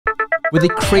With the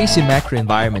crazy macro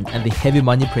environment and the heavy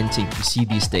money printing we see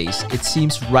these days, it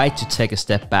seems right to take a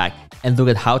step back and look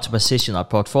at how to position our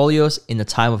portfolios in a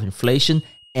time of inflation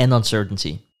and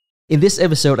uncertainty. In this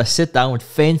episode, I sit down with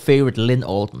fan favorite Lyn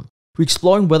Alden. We're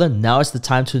exploring whether now is the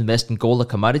time to invest in gold or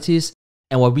commodities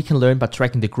and what we can learn by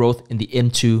tracking the growth in the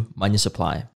M2 money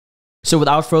supply. So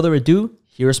without further ado,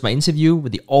 here's my interview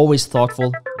with the always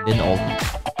thoughtful Lyn Alden.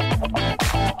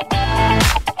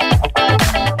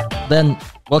 Lyn,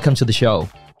 welcome to the show.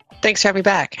 Thanks for having me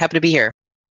back. Happy to be here.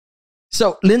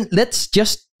 So, Lyn, let's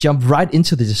just jump right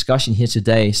into the discussion here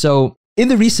today. So, in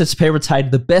the research paper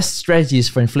titled The Best Strategies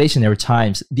for Inflationary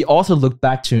Times, the author looked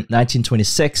back to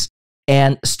 1926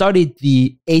 and studied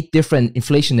the 8 different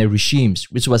inflationary regimes,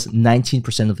 which was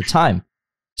 19% of the time.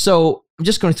 So, I'm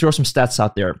just going to throw some stats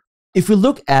out there. If we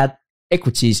look at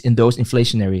equities in those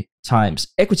inflationary times,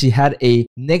 equity had a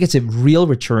negative real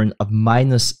return of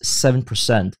minus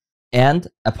 7%. And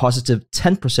a positive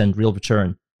 10% real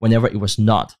return whenever it was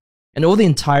not. And over the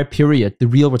entire period, the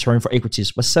real return for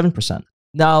equities was 7%.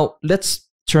 Now, let's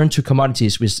turn to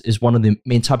commodities, which is one of the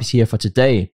main topics here for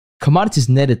today. Commodities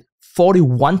netted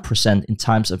 41% in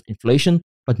times of inflation,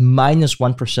 but minus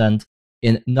 1%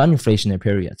 in non-inflationary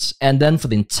periods. And then for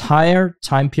the entire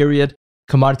time period,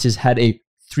 commodities had a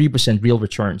 3% real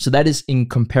return. So that is in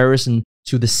comparison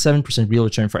to the 7% real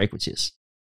return for equities.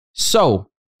 So,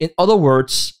 in other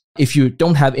words, if you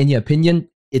don't have any opinion,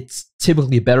 it's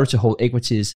typically better to hold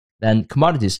equities than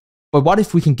commodities. But what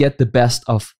if we can get the best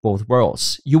of both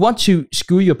worlds? You want to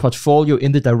skew your portfolio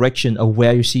in the direction of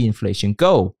where you see inflation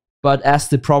go. But as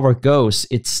the proverb goes,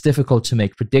 it's difficult to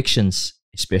make predictions,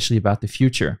 especially about the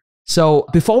future. So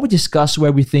before we discuss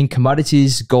where we think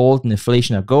commodities, gold, and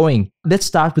inflation are going, let's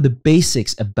start with the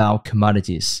basics about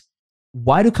commodities.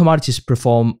 Why do commodities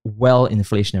perform well in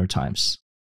inflationary times?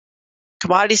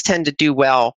 Commodities tend to do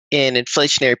well in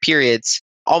inflationary periods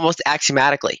almost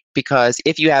axiomatically, because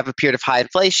if you have a period of high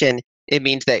inflation, it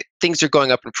means that things are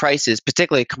going up in prices,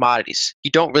 particularly commodities. You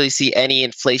don't really see any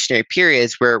inflationary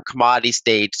periods where commodities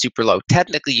stayed super low.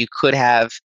 Technically, you could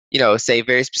have, say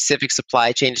very specific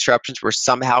supply chain disruptions where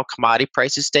somehow commodity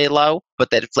prices stay low, but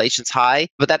that inflation's high.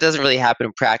 But that doesn't really happen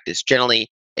in practice. Generally,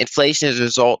 inflation is a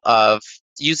result of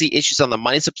usually issues on the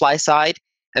money supply side,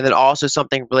 and then also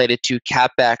something related to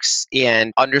capex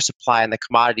and undersupply on the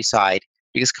commodity side,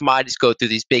 because commodities go through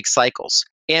these big cycles.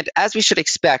 And as we should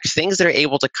expect, things that are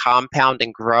able to compound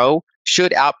and grow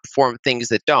should outperform things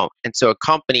that don't. And so a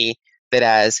company that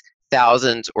has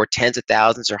thousands or tens of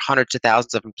thousands or hundreds of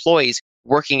thousands of employees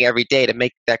working every day to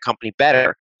make that company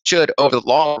better should, over the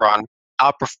long run,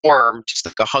 outperform just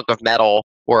like a hunk of metal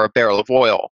or a barrel of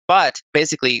oil. But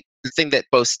basically, the thing that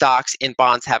both stocks and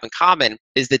bonds have in common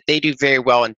is that they do very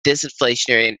well in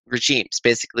disinflationary regimes,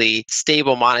 basically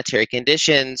stable monetary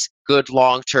conditions, good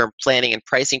long-term planning and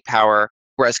pricing power,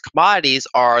 whereas commodities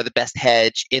are the best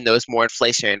hedge in those more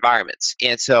inflationary environments.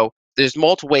 And so there's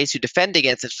multiple ways to defend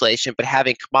against inflation, but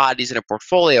having commodities in a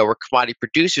portfolio or commodity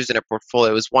producers in a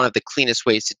portfolio is one of the cleanest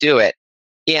ways to do it.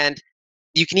 And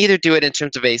you can either do it in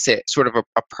terms of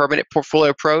a permanent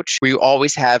portfolio approach where you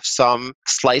always have some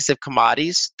slice of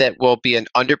commodities that will be an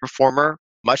underperformer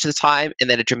much of the time and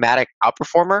then a dramatic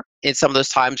outperformer in some of those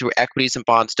times where equities and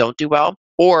bonds don't do well.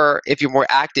 Or if you're more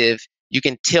active, you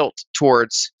can tilt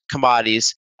towards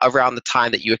commodities around the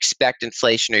time that you expect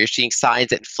inflation or you're seeing signs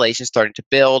that inflation is starting to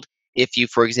build. If you,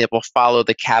 for example, follow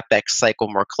the capex cycle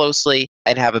more closely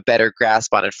and have a better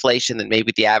grasp on inflation than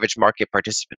maybe the average market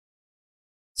participant.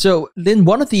 So, Lyn,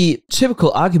 one of the typical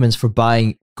arguments for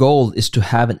buying gold is to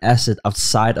have an asset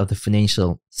outside of the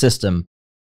financial system.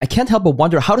 I can't help but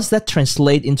wonder, how does that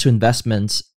translate into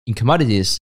investments in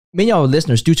commodities? Many of our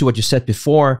listeners, due to what you said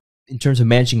before, in terms of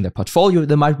managing their portfolio,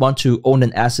 they might want to own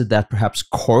an asset that perhaps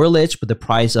correlates with the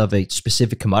price of a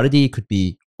specific commodity. It could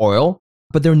be oil,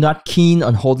 but they're not keen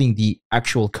on holding the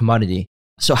actual commodity.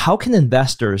 So how can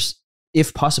investors,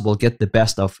 if possible, get the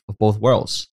best of both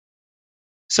worlds?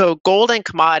 So gold and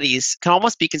commodities can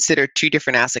almost be considered two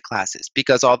different asset classes,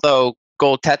 because although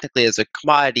gold technically is a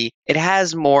commodity, it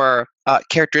has more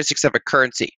characteristics of a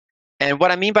currency. And what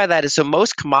I mean by that is, so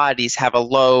most commodities have a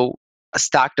low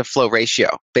stock to flow ratio.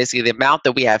 Basically, the amount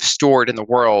that we have stored in the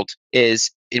world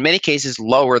is in many cases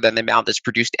lower than the amount that's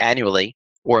produced annually,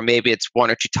 or maybe it's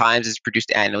 1 or 2 times it's produced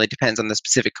annually, depends on the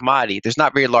specific commodity. There's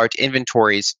not very large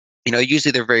inventories.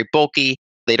 Usually they're very bulky.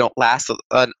 They don't last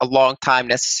a long time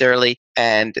necessarily,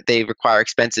 and they require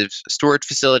expensive storage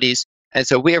facilities. And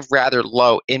so we have rather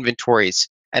low inventories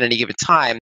at any given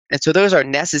time. And so those are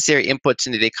necessary inputs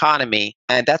into the economy.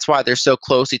 And that's why they're so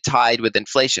closely tied with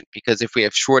inflation, because if we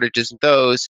have shortages in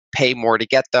those, pay more to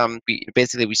get them.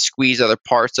 We squeeze other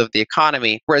parts of the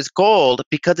economy. Whereas gold,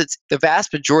 because it's the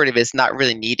vast majority of it is not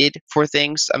really needed for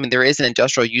things. I mean, there is an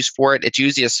industrial use for it. It's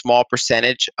usually a small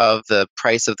percentage of the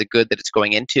price of the good that it's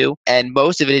going into. And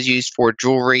most of it is used for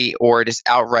jewelry or just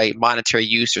outright monetary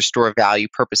use or store of value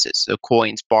purposes. So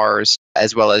coins, bars,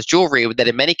 as well as jewelry that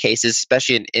in many cases,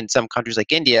 especially in some countries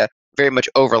like India, very much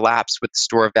overlaps with the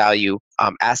store of value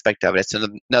aspect of it. It's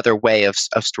another way of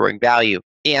storing value.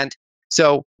 And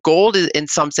so gold is, in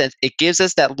some sense, it gives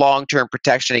us that long-term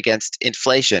protection against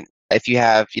inflation. If you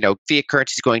have, fiat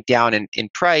currencies going down in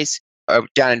price or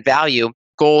down in value,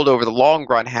 gold over the long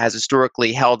run has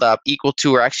historically held up equal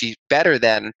to or actually better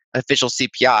than official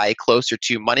CPI, closer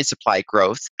to money supply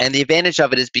growth. And the advantage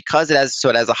of it is because it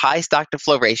has a high stock to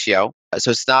flow ratio.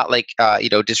 So it's not like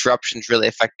disruptions really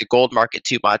affect the gold market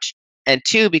too much. And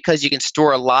two, because you can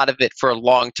store a lot of it for a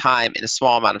long time in a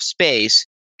small amount of space,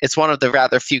 it's one of the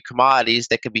rather few commodities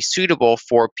that can be suitable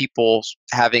for people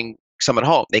having some at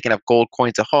home. They can have gold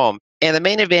coins at home. And the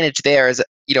main advantage there is,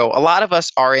 a lot of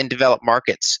us are in developed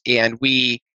markets, and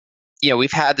we've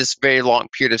had this very long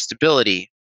period of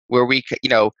stability where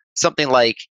something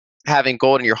like having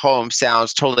gold in your home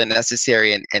sounds totally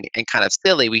unnecessary and kind of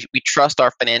silly. We trust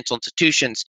our financial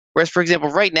institutions. Whereas, for example,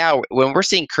 right now, when we're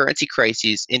seeing currency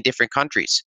crises in different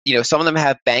countries, some of them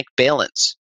have bank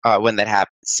bail-ins when that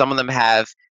happens. Some of them have,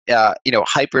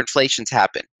 hyperinflations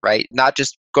happen, right? Not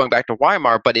just going back to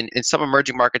Weimar, but in some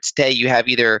emerging markets today, you have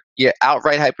either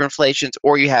outright hyperinflations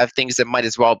or you have things that might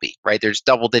as well be, right? There's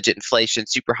double-digit inflation,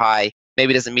 super high.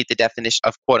 Maybe it doesn't meet the definition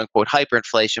of quote-unquote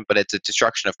hyperinflation, but it's a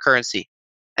destruction of currency.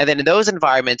 And then in those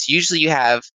environments, usually you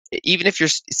have, even if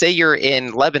you're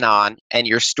in Lebanon and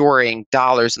you're storing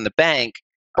dollars in the bank,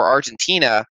 or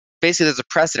Argentina, basically there's a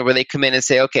precedent where they come in and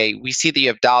say, okay, we see that you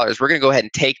have dollars. We're going to go ahead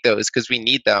and take those because we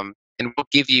need them, and we'll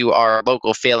give you our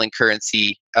local failing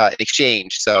currency in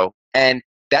exchange. So, and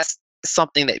that's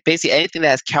something that basically anything that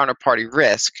has counterparty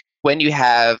risk, when you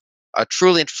have a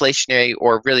truly inflationary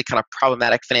or really kind of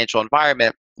problematic financial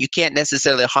environment, you can't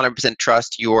necessarily 100%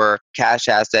 trust your cash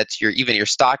assets, even your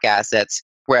stock assets.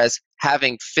 Whereas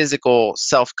having physical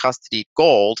self-custody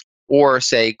gold, or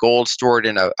say gold stored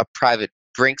in a private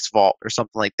Brinks vault or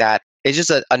something like that, is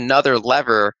just another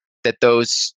lever that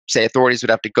those, say, authorities would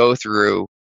have to go through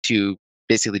to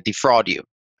basically defraud you,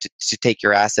 to take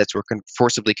your assets or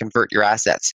forcibly convert your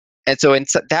assets. And so in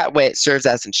that way, it serves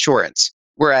as insurance.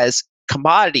 Whereas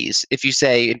commodities, if you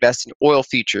say invest in oil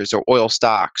futures or oil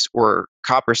stocks or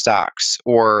copper stocks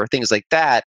or things like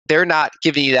that, they're not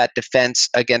giving you that defense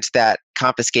against that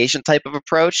confiscation type of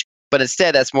approach, but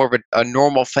instead that's more of a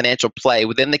normal financial play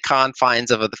within the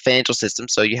confines of the financial system.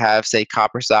 So you have, say,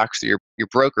 copper stocks or your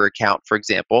broker account, for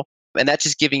example, and that's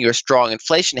just giving you a strong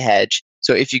inflation hedge.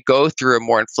 So if you go through a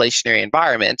more inflationary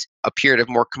environment, a period of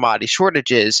more commodity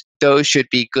shortages, those should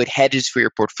be good hedges for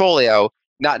your portfolio,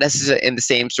 not necessarily in the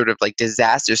same sort of like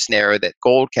disaster scenario that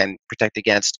gold can protect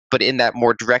against, but in that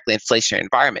more directly inflationary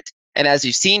environment. And as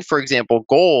you've seen, for example,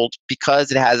 gold,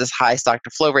 because it has this high stock to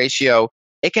flow ratio,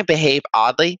 it can behave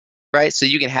oddly, right? So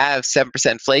you can have 7%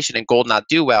 inflation and gold not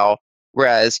do well,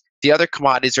 whereas the other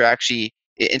commodities are actually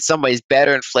in some ways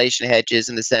better inflation hedges,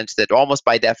 in the sense that almost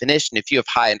by definition, if you have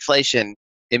high inflation,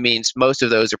 it means most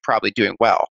of those are probably doing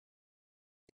well.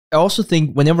 I also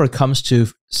think whenever it comes to,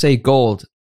 say, gold,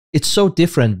 it's so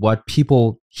different what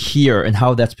people hear and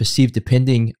how that's perceived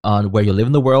depending on where you live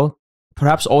in the world,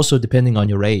 perhaps also depending on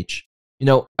your age.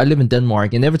 I live in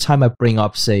Denmark, and every time I bring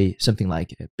up, say, something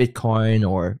like Bitcoin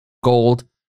or gold,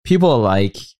 people are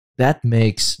like, that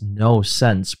makes no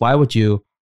sense. Why would you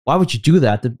do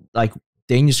that? Like,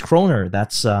 Danish kroner,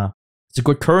 it's a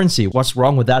good currency. What's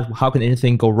wrong with that? How can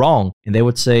anything go wrong? And they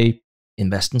would say,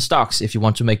 invest in stocks if you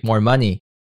want to make more money.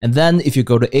 And then if you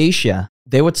go to Asia,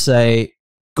 they would say,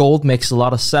 gold makes a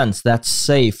lot of sense. That's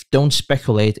safe. Don't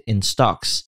speculate in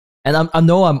stocks. And I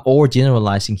know I'm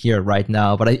overgeneralizing here right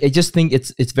now, but I just think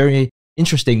it's very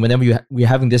interesting whenever we're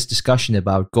having this discussion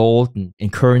about gold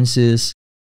and currencies,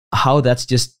 how that's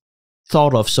just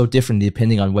thought of so differently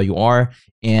depending on where you are.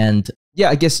 And yeah,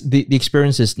 I guess the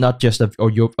experience is not just of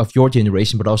your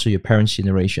generation, but also your parents'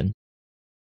 generation.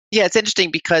 Yeah, it's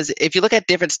interesting because if you look at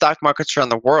different stock markets around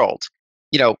the world,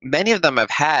 many of them have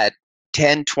had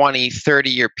 10, 20,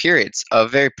 30-year periods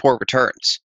of very poor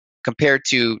returns compared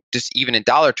to just even in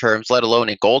dollar terms, let alone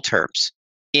in gold terms.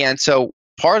 And so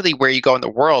partly where you go in the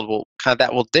world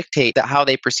will dictate how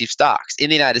they perceive stocks. In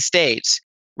the United States,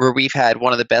 where we've had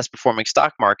one of the best performing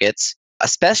stock markets,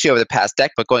 especially over the past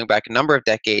decade, but going back a number of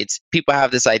decades, people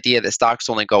have this idea that stocks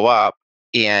only go up,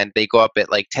 and they go up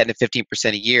at like 10 to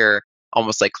 15% a year,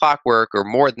 almost like clockwork or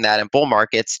more than that in bull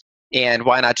markets. And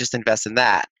why not just invest in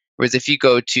that? Whereas if you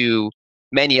go to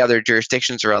many other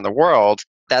jurisdictions around the world,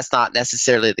 that's not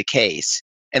necessarily the case.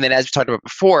 And then as we talked about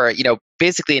before,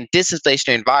 basically in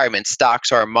disinflationary environments,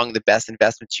 stocks are among the best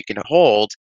investments you can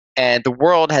hold. And the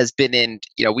world has been in,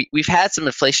 we've had some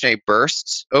inflationary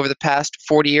bursts over the past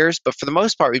 40 years, but for the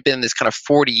most part, we've been in this kind of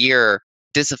 40-year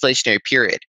disinflationary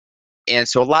period. And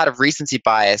so a lot of recency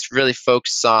bias really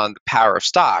focuses on the power of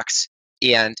stocks.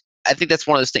 And I think that's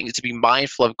one of those things to be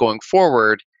mindful of going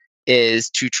forward, is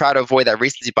to try to avoid that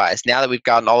recency bias. Now that we've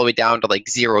gotten all the way down to like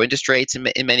zero interest rates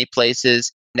in many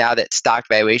places, now that stock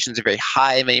valuations are very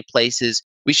high in many places,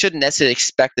 we shouldn't necessarily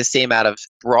expect the same out of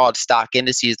broad stock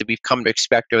indices that we've come to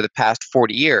expect over the past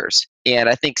 40 years. And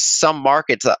I think some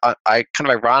markets, I kind of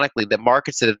ironically, the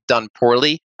markets that have done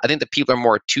poorly, I think that people are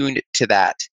more attuned to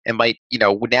that and might,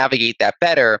 navigate that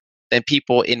better than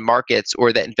people in markets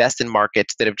or that invest in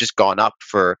markets that have just gone up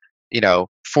for,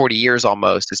 40 years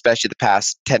almost, especially the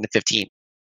past 10 to 15.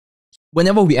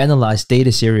 Whenever we analyze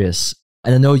data series,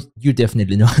 and I know you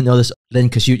definitely know this, Lyn,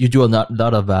 because you do a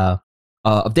lot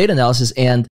of data analysis,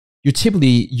 and you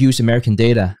typically use American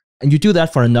data. And you do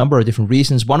that for a number of different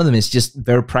reasons. One of them is just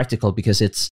very practical because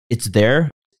it's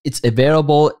there, it's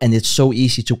available, and it's so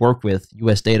easy to work with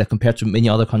US data compared to many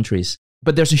other countries.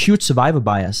 But there's a huge survivor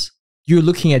bias. You're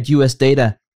looking at US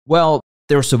data. Well,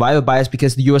 there's survivor bias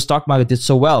because the US stock market did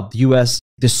so well. The US,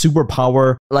 the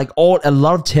superpower, a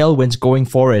lot of tailwinds going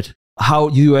for it. How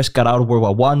US got out of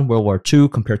World War I, World War II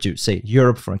compared to, say,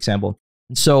 Europe, for example.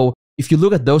 And so if you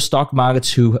look at those stock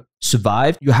markets who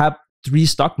survived, you have 3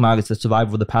 stock markets that survived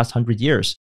over the past 100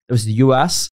 years. There was the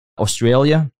US,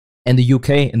 Australia, and the UK,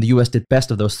 and the US did best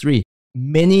of those 3.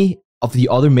 Many of the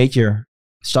other major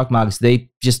stock markets, they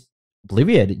just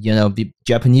obliterated, the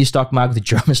Japanese stock market, the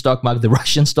German stock market, the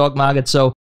Russian stock market.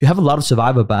 So you have a lot of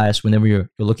survivor bias whenever you're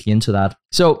looking into that.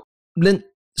 So, Lyn,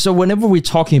 whenever we're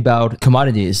talking about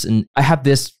commodities, and I have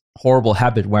this horrible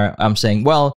habit where I'm saying,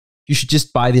 well, you should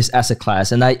just buy this asset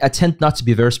class. And I tend not to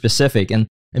be very specific. And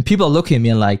people are looking at me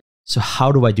and like, so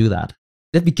how do I do that?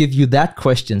 Let me give you that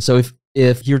question. So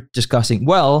if you're discussing,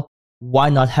 well, why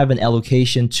not have an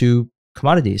allocation to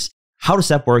commodities? How does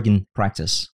that work in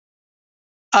practice?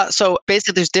 So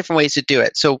basically, there's different ways to do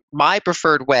it. So my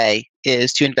preferred way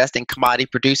is to invest in commodity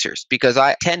producers because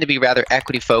I tend to be rather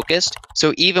equity focused.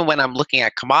 So even when I'm looking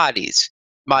at commodities,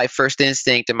 my first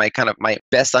instinct and my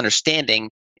best understanding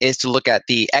is to look at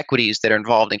the equities that are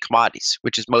involved in commodities,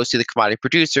 which is mostly the commodity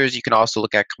producers. You can also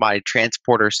look at commodity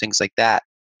transporters, things like that,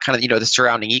 the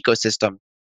surrounding ecosystem.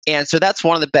 And so that's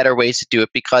one of the better ways to do it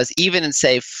because even in,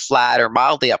 say, flat or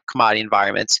mildly up commodity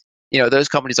environments, those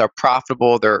companies are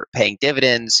profitable, they're paying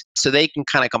dividends, so they can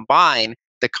kind of combine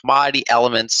the commodity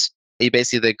elements,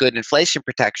 basically the good inflation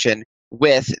protection,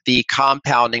 with the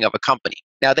compounding of a company.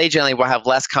 Now, they generally will have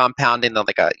less compounding than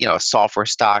a software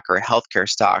stock or a healthcare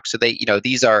stock. So they,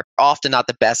 these are often not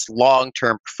the best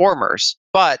long-term performers,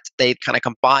 but they kind of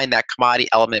combine that commodity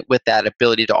element with that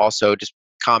ability to also just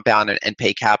compound and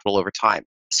pay capital over time.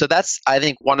 So that's, I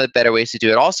think, one of the better ways to do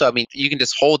it. Also, you can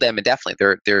just hold them indefinitely.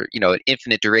 They're an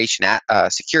infinite duration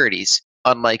securities,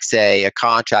 unlike, say, a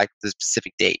contract with a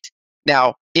specific date.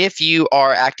 Now, if you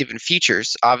are active in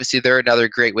futures, obviously they're another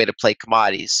great way to play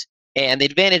commodities. And the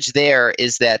advantage there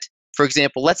is that, for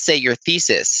example, let's say your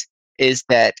thesis is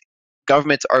that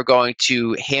governments are going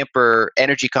to hamper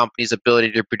energy companies'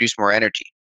 ability to produce more energy,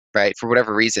 right? For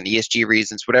whatever reason, ESG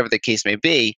reasons, whatever the case may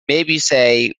be. Maybe you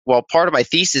say, well, part of my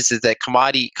thesis is that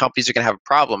commodity companies are going to have a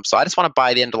problem, so I just want to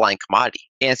buy the underlying commodity.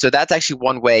 And so that's actually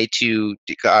one way to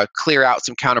clear out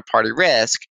some counterparty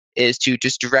risk, is to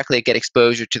just directly get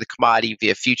exposure to the commodity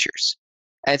via futures.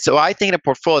 And so I think in a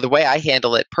portfolio, the way I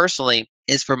handle it personally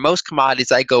is for most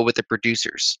commodities, I go with the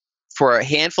producers. For a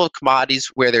handful of commodities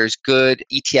where there's good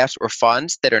ETFs or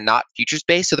funds that are not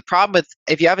futures-based. So the problem with,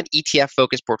 if you have an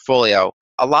ETF-focused portfolio,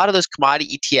 a lot of those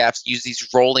commodity ETFs use these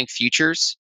rolling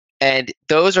futures, and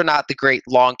those are not the great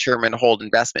long-term and hold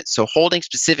investments. So holding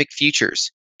specific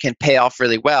futures can pay off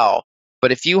really well.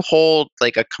 But if you hold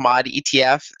like a commodity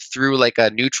ETF through like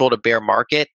a neutral to bear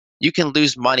market, you can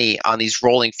lose money on these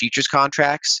rolling futures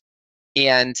contracts.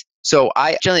 And so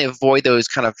I generally avoid those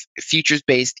kind of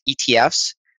futures-based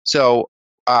ETFs. So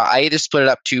I either split it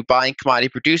up to buying commodity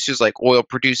producers like oil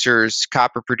producers,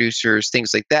 copper producers,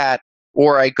 things like that,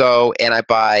 or I go and I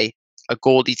buy a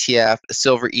gold ETF, a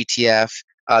silver ETF.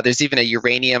 There's even a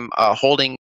uranium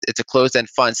holding. It's a closed-end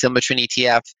fund similar to an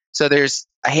ETF. So there's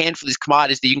a handful of these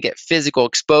commodities that you can get physical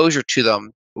exposure to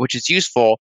them, which is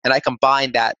useful. And I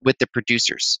combine that with the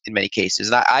producers in many cases.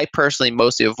 And I personally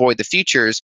mostly avoid the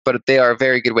futures, but they are a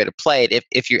very good way to play it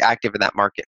if you're active in that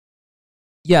market.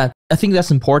 Yeah, I think that's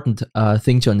an important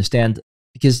thing to understand.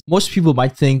 Because most people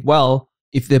might think, well,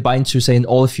 if they buy into, say, an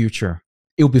oil future,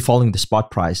 it will be following the spot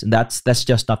price. And that's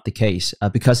just not the case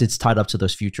because it's tied up to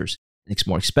those futures. It's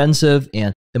more expensive,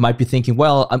 and they might be thinking,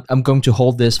 well, I'm going to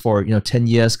hold this for 10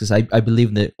 years because I believe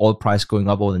in the oil price going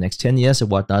up over the next 10 years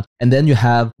and whatnot. And then you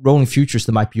have rolling futures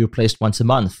that might be replaced once a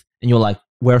month. And you're like,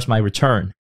 where's my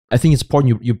return? I think it's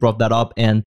important you brought that up.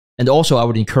 And also, I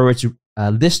would encourage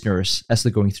listeners as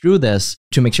they're going through this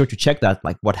to make sure to check that,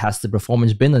 like what has the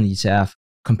performance been on ETF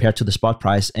compared to the spot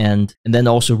price, and then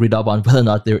also read up on whether or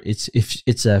not if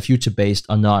it's future based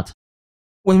or not.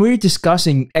 When we're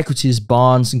discussing equities,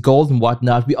 bonds, and gold and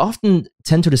whatnot, we often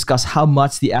tend to discuss how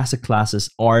much the asset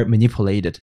classes are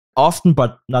manipulated, often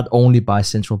but not only by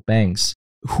central banks.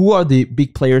 Who are the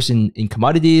big players in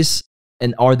commodities,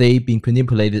 and are they being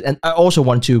manipulated? And I also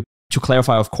want to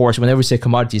clarify, of course, whenever we say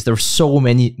commodities, there are so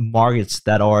many markets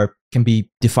that can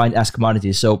be defined as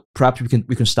commodities. So perhaps we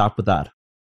can start with that.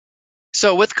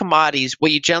 So with commodities,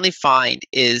 what you generally find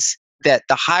is that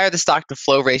the higher the stock to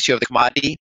flow ratio of the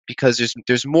commodity, because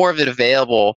there's more of it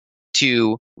available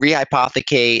to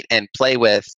rehypothecate and play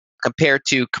with compared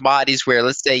to commodities where,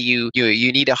 let's say you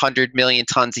need 100 million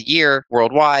tons a year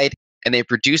worldwide, and they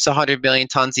produce 100 million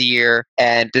tons a year,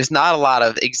 and there's not a lot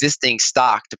of existing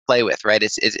stock to play with, right?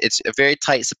 It's a very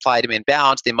tight supply-demand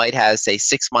balance. They might have, say,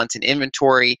 6 months in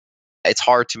inventory. It's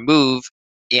hard to move,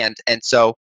 and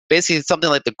so basically something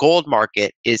like the gold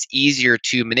market is easier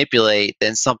to manipulate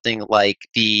than something like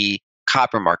the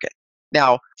copper market.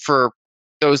 Now, for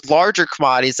those larger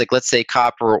commodities, like let's say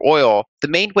copper or oil, the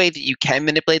main way that you can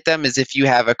manipulate them is if you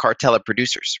have a cartel of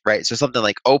producers, right? So something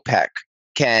like OPEC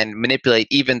can manipulate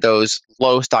even those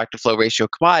low stock to flow ratio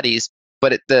commodities,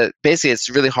 but basically it's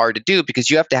really hard to do because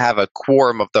you have to have a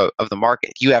quorum of the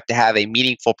market. You have to have a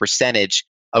meaningful percentage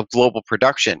of global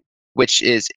production, which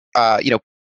is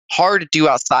hard to do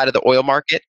outside of the oil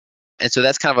market. And so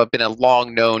that's kind of been a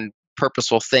long known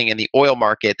purposeful thing in the oil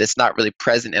market that's not really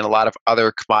present in a lot of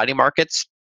other commodity markets,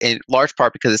 in large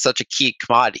part because it's such a key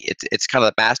commodity. It's kind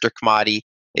of the master commodity.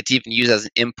 It's even used as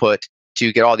an input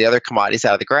to get all the other commodities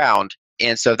out of the ground.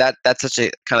 And so that's such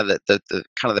a kind of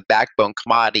the backbone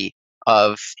commodity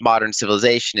of modern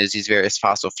civilization is these various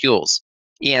fossil fuels.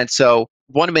 And so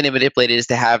one way to manipulate it is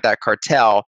to have that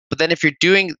cartel. But then if you're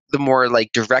doing the more like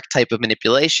direct type of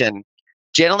manipulation,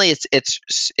 generally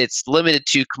it's limited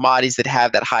to commodities that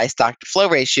have that high stock to flow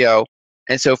ratio.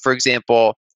 And so, for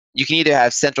example, you can either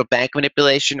have central bank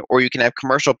manipulation or you can have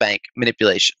commercial bank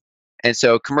manipulation. And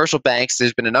so commercial banks,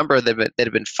 there's been a number of them that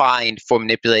have been fined for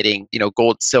manipulating,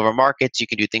 gold and silver markets. You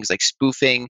can do things like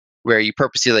spoofing, where you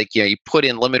purposely you put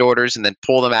in limit orders and then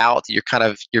pull them out.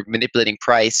 You're manipulating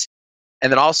price.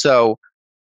 And then also,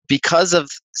 because of,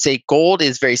 say, gold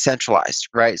is very centralized,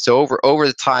 right? So over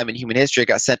the time in human history, it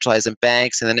got centralized in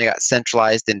banks, and then it got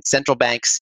centralized in central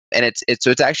banks. And it's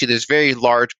actually, there's very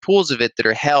large pools of it that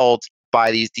are held by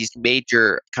these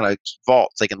major kind of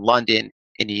vaults, like in London,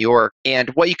 in New York. And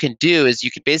what you can do is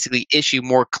you can basically issue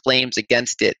more claims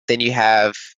against it than you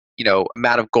have,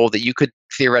 amount of gold that you could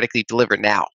theoretically deliver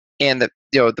now. And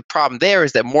the problem there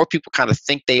is that more people kind of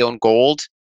think they own gold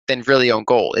than really own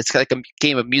gold. It's like a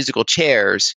game of musical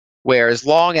chairs, where as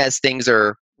long as things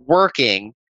are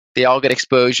working, they all get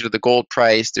exposure to the gold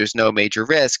price. There's no major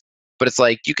risk. But it's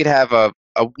like you could have a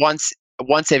once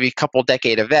every couple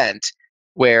decade event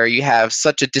where you have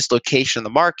such a dislocation in the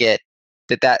market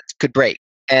that could break.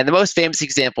 And the most famous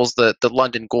example is the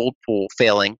London gold pool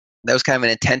failing. That was kind of an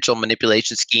intentional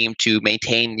manipulation scheme to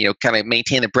maintain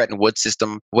the Bretton Woods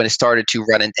system when it started to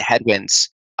run into headwinds.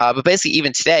 But basically,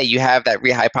 even today, you have that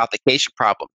rehypothecation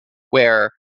problem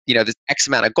where there's X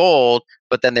amount of gold,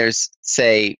 but then there's,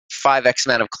 say, 5X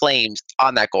amount of claims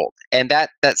on that gold. And that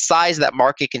size of that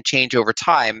market can change over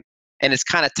time. And it's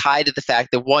kind of tied to the fact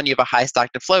that, one, you have a high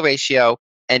stock to flow ratio,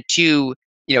 and two,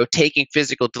 taking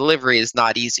physical delivery is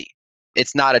not easy.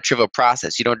 It's not a trivial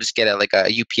process. You don't just get a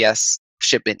UPS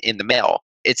shipment in the mail.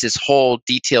 It's this whole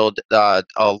detailed a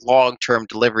long-term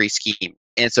delivery scheme.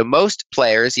 And so most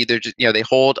players either just, they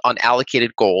hold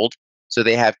unallocated gold, so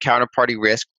they have counterparty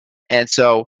risk. And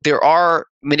so there are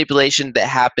manipulation that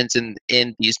happens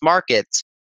in these markets,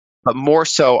 but more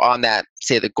so on that,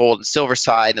 say, the gold and silver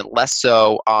side, and less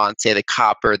so on, say, the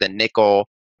copper, the nickel,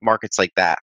 markets like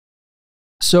that.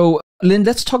 So, Lyn,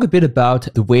 let's talk a bit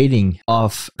about the weighting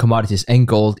of commodities and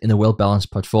gold in a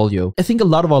well-balanced portfolio. I think a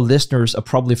lot of our listeners are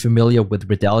probably familiar with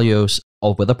Redalio's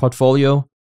all-weather portfolio,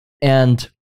 and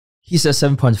he says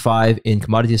 7.5 in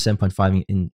commodities, 7.5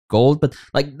 in gold, but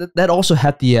that also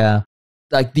had the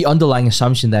underlying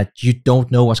assumption that you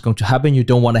don't know what's going to happen. You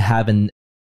don't want to have an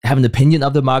opinion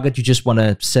of the market. You just want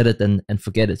to set it and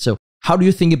forget it. So how do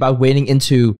you think about weighting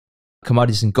into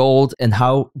commodities and gold, and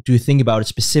how do you think about it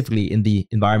specifically in the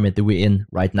environment that we're in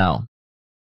right now?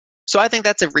 So I think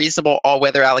that's a reasonable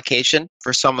all-weather allocation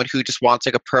for someone who just wants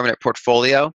like a permanent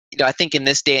portfolio. I think in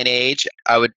this day and age,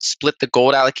 I would split the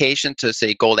gold allocation to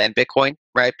say gold and Bitcoin,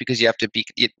 right? Because you have to be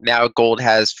now gold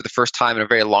has for the first time in a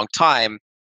very long time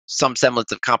some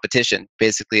semblance of competition.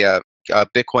 Basically,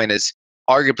 Bitcoin is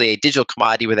arguably a digital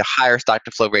commodity with a higher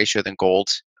stock-to-flow ratio than gold.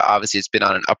 Obviously, it's been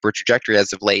on an upward trajectory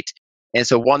as of late. And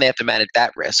so one, they have to manage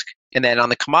that risk. And then on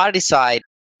the commodity side,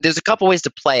 there's a couple ways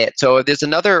to play it. So there's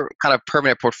another kind of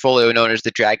permanent portfolio known as the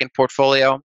Dragon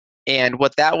portfolio. And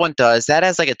what that one does, that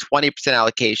has like a 20%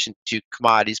 allocation to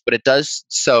commodities, but it does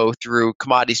so through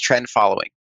commodities trend following.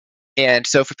 And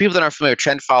so for people that aren't familiar with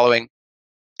trend following,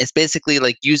 it's basically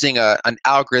like using an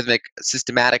algorithmic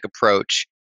systematic approach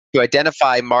to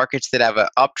identify markets that have an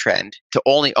uptrend to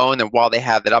only own them while they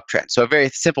have that uptrend. So a very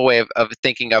simple way of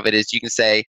thinking of it is you can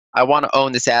say, I want to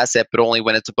own this asset, but only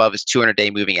when it's above its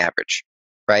 200-day moving average.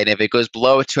 Right? And if it goes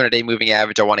below a 200-day moving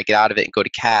average, I want to get out of it and go to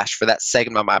cash for that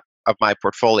segment of my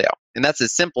portfolio. And that's a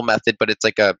simple method, but it's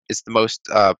the most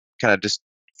kind of just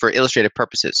for illustrative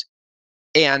purposes.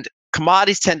 And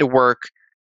commodities tend to work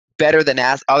better than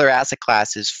other asset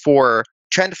classes for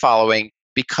trend following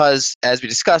because, as we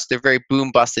discussed, they're very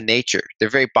boom bust in nature. They're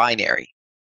very binary.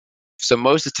 So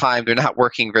most of the time, they're not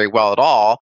working very well at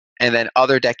all. And then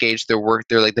other decades, they're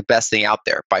like the best thing out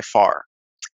there by far.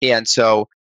 And so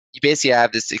you basically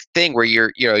have this thing where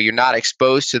you're not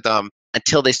exposed to them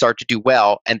until they start to do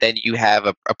well, and then you have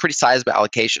a pretty sizable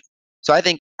allocation. So I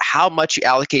think how much you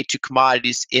allocate to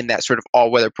commodities in that sort of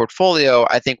all-weather portfolio,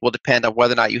 I think will depend on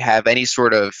whether or not you have any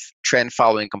sort of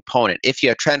trend-following component. If you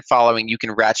have trend following, you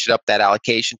can ratchet up that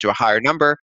allocation to a higher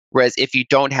number, whereas if you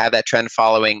don't have that trend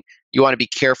following, you want to be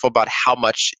careful about how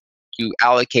much you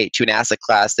allocate to an asset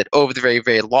class that over the very,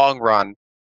 very long run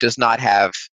does not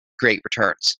have great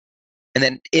returns. And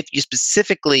then if you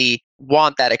specifically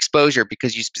want that exposure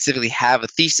because you specifically have a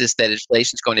thesis that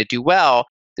inflation is going to do well,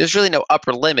 there's really no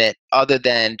upper limit other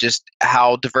than just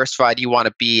how diversified you want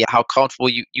to be, how comfortable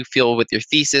you feel with your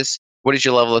thesis, what is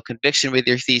your level of conviction with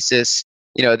your thesis.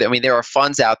 There are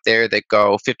funds out there that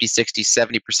go 50, 60,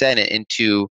 70%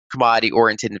 into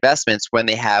commodity-oriented investments when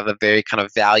they have a very kind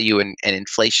of value and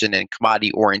inflation and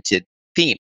commodity-oriented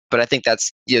theme. But I think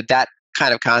that's, that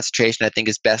kind of concentration I think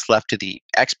is best left to the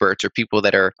experts or people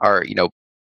that are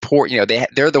poor.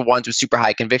 They're the ones with super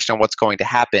high conviction on what's going to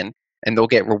happen, and they'll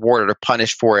get rewarded or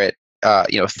punished for it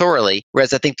thoroughly.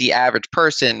 Whereas I think the average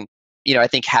person, I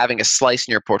think having a slice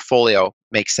in your portfolio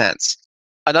makes sense.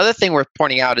 Another thing worth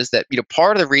pointing out is that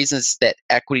part of the reasons that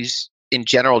equities in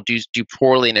general do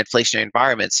poorly in inflationary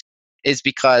environments is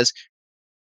because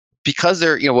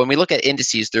they're when we look at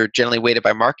indices, they're generally weighted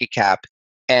by market cap.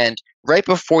 And right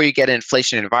before you get an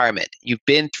inflationary environment, you've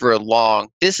been through a long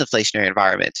disinflationary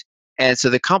environment. And so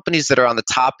the companies that are on the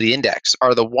top of the index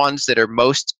are the ones that are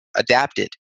most adapted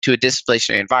to a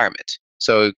disinflationary environment.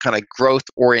 So kind of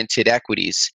growth-oriented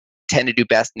equities tend to do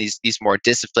best in these more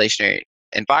disinflationary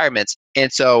environments.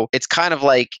 And so it's kind of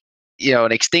like,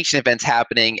 an extinction event's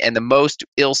happening, and the most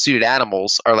ill-suited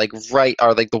animals are like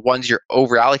the ones you're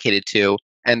over-allocated to,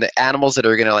 and the animals that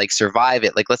are going to like survive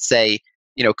it, like let's say,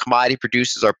 commodity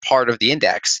producers are part of the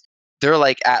index. They're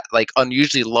like at like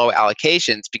unusually low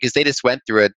allocations because they just went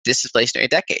through a disinflationary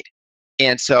decade.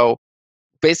 And so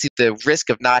basically the risk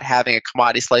of not having a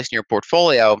commodity slice in your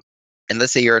portfolio, and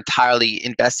let's say you're entirely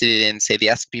invested in, say, the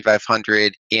S&P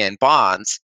 500 and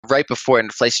bonds right before an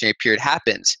inflationary period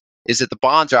happens, is that the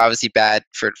bonds are obviously bad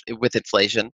with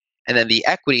inflation. And then the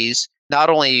equities, not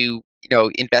only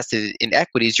invested in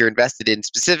equities, you're invested in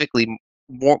specifically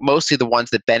mostly the ones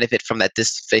that benefit from that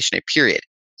disinflationary period.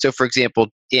 So for example,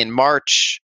 in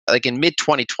March, like in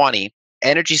mid-2020,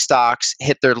 energy stocks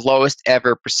hit their lowest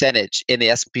ever percentage in the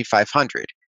S&P 500.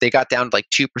 They got down to like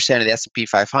 2% of the S&P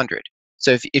 500.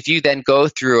 So if you then go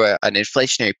through an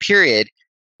inflationary period,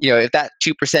 if that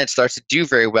 2% starts to do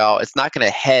very well, it's not going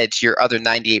to hedge your other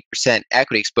 98%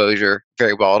 equity exposure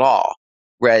very well at all.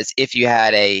 Whereas if you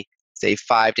had a, say,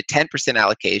 5 to 10%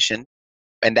 allocation,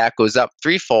 and that goes up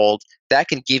threefold, that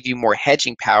can give you more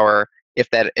hedging power if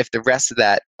the rest of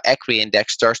that equity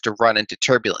index starts to run into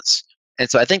turbulence. And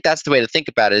so I think that's the way to think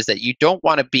about it, is that you don't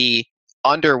want to be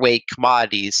underweight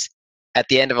commodities at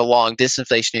the end of a long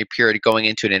disinflationary period going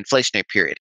into an inflationary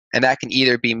period. And that can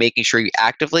either be making sure you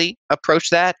actively approach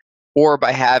that, or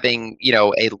by having,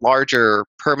 a larger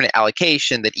permanent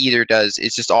allocation that either is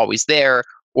just always there,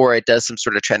 or it does some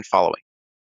sort of trend following.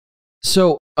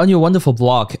 So on your wonderful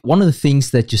blog, one of the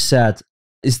things that you said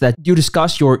is that you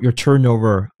discussed your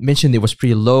turnover, mentioned it was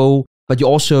pretty low, but you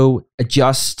also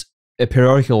adjust a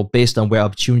periodical based on where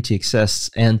opportunity exists.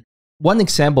 And one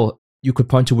example you could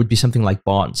point to would be something like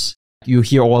bonds. You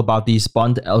hear all about these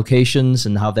bond allocations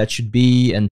and how that should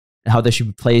be and how they should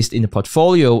be placed in the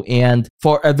portfolio. And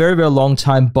for a very, very long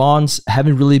time, bonds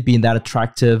haven't really been that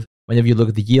attractive whenever you look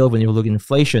at the yield, when you look at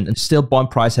inflation. And still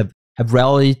bond price have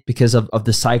rallied because of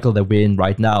the cycle that we're in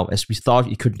right now. As we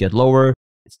thought it couldn't get lower,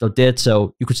 it still did.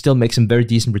 So you could still make some very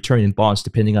decent return in bonds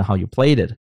depending on how you played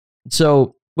it.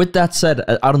 So with that said,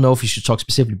 I don't know if you should talk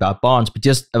specifically about bonds, but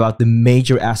just about the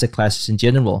major asset classes in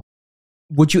general.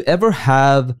 Would you ever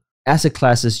have asset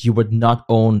classes you would not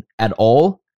own at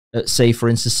all? Say, for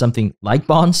instance, something like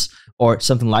bonds or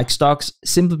something like stocks,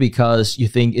 simply because you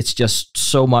think it's just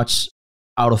so much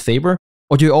out of favor?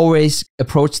 Or do you always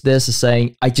approach this as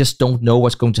saying, I just don't know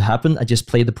what's going to happen. I just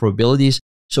play the probabilities.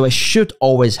 So I should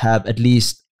always have at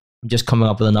least, I'm just coming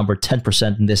up with a number,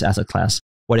 10% in this asset class,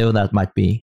 whatever that might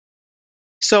be.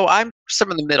 So I'm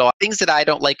somewhere in the middle. Things that I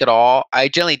don't like at all, I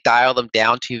generally dial them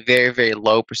down to very, very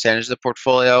low percentage of the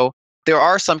portfolio. There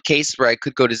are some cases where I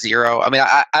could go to zero. I mean,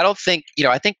 I don't think,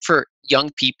 I think for young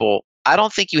people, I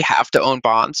don't think you have to own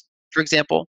bonds, for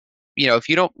example. If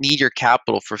you don't need your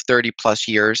capital for 30 plus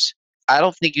years, I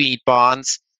don't think you need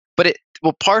bonds. But it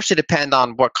will partially depend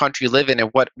on what country you live in and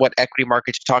what equity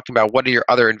markets you're talking about. What are your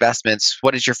other investments?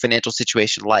 What is your financial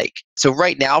situation like? So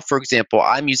right now, for example,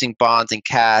 I'm using bonds and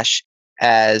cash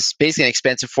as basically an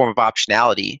expensive form of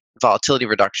optionality, volatility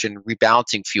reduction,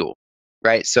 rebalancing fuel,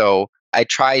 right? So I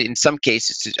try in some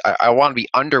cases, I want to be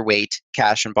underweight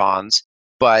cash and bonds,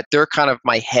 but they're kind of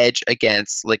my hedge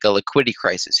against like a liquidity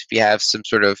crisis. If you have some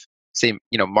sort of, say,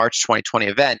 March 2020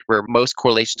 event where most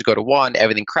correlations go to 1,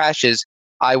 everything crashes,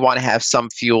 I want to have some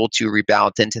fuel to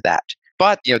rebalance into that.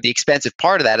 But, the expensive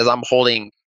part of that is I'm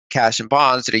holding cash and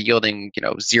bonds that are yielding,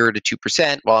 0 to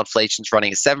 2% while inflation's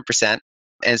running at 7%.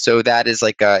 And so that is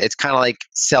it's kind of like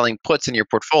selling puts in your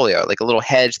portfolio, like a little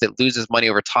hedge that loses money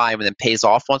over time and then pays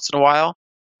off once in a while.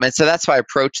 And so that's how I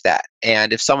approach that.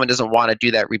 And if someone doesn't want to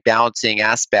do that rebalancing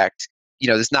aspect,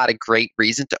 there's not a great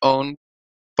reason to own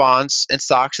bonds and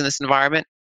stocks in this environment,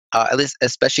 at least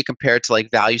especially compared to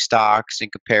like value stocks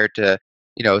and compared to,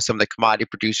 some of the commodity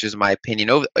producers, in my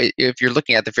opinion, if you're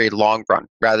looking at the very long run,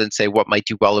 rather than say what might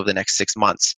do well over the next 6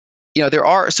 months.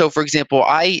 So for example,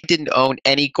 I didn't own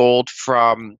any gold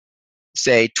from,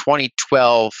 say,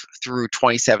 2012 through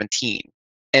 2017.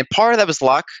 And part of that was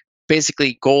luck.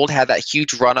 Basically, gold had that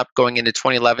huge run up going into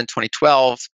 2011,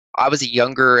 2012. I was a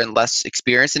younger and less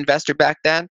experienced investor back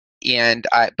then.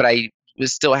 But I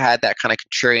still had that kind of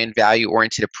contrarian value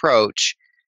oriented approach.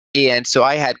 And so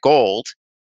I had gold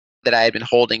that I had been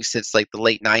holding since like the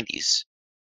late 90s.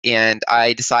 And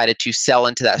I decided to sell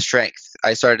into that strength.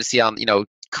 I started to see on,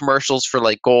 commercials for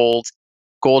like gold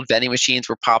vending machines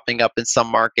were popping up in some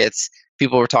markets.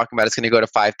 People were talking about it's going to go to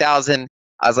 5,000.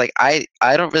 I was like, I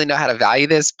don't really know how to value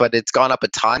this, but it's gone up a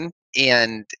ton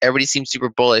and everybody seems super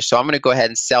bullish. So I'm going to go ahead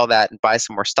and sell that and buy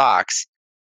some more stocks.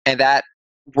 And that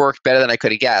worked better than I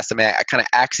could have guessed. I mean, I kind of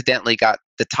accidentally got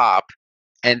the top.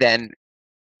 And then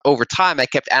over time, I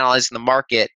kept analyzing the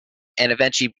market. And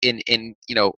eventually in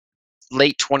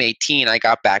late 2018, I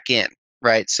got back in,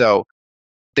 right? So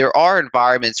there are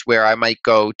environments where I might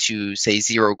go to, say,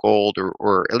 zero gold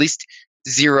or at least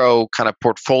zero kind of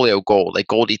portfolio gold, like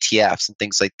gold ETFs and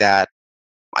things like that.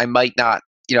 I might not,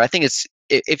 I think it's,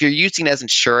 if you're using it as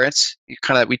insurance,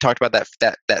 we talked about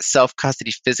that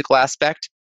self-custody physical aspect.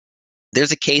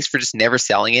 There's a case for just never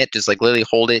selling it, just like literally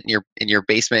hold it in your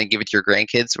basement and give it to your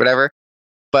grandkids, whatever.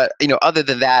 But, other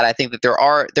than that, I think that there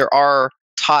are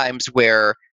times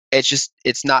where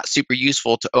it's not super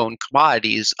useful to own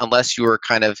commodities unless you are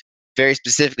kind of very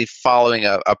specifically following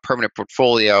a permanent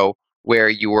portfolio where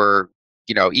you were,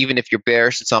 even if you're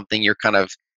bearish in something, you're kind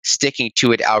of sticking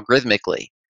to it algorithmically.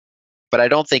 But I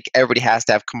don't think everybody has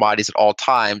to have commodities at all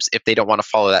times if they don't want to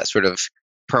follow that sort of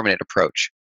permanent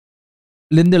approach.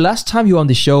 Lyn, the last time you were on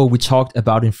the show, we talked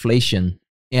about inflation.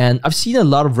 And I've seen a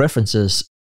lot of references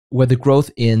where the growth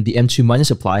in the M2 money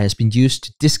supply has been used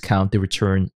to discount the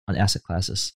return on asset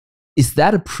classes. Is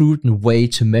that a prudent way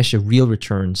to measure real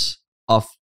returns of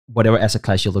whatever asset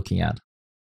class you're looking at?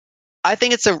 I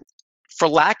think for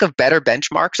lack of better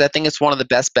benchmarks, I think it's one of the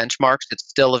best benchmarks that's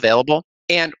still available.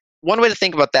 And one way to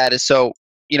think about that is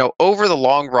over the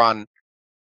long run,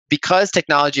 because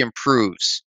technology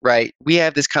improves, right, we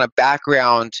have this kind of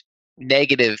background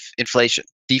negative deflation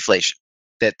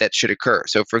that should occur.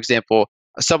 So for example,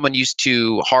 someone used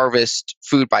to harvest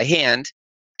food by hand,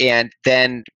 and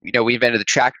then we invented the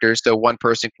tractor, so one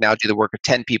person can now do the work of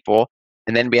 10 people.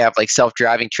 And then we have like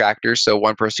self-driving tractors, so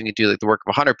one person can do like the work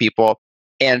of 100 people.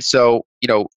 And so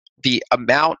the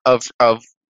amount of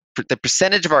the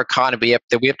percentage of our economy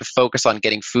that we have to focus on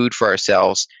getting food for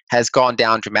ourselves has gone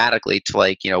down dramatically to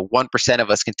 1% of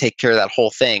us can take care of that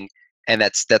whole thing, and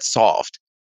that's solved.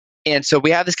 And so we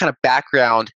have this kind of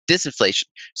background disinflation.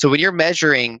 So when you're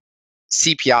measuring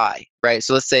CPI, right?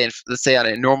 So let's say on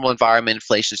a normal environment,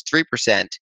 inflation is 3%.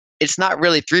 It's not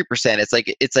really 3%.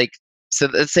 So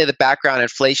let's say the background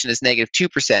inflation is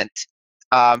 -2%.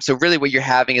 So really, what you're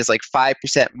having is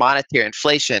 5% monetary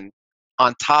inflation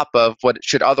on top of what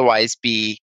should otherwise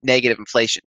be negative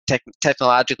inflation,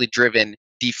 technologically driven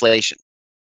deflation.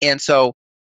 And so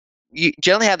you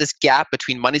generally have this gap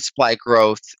between money supply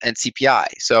growth and CPI.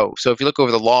 So if you look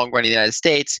over the long run in the United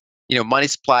States, money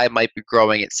supply might be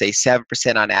growing at say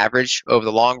 7% on average over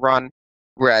the long run,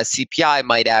 whereas CPI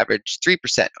might average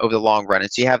 3% over the long run.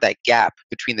 And so you have that gap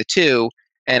between the two,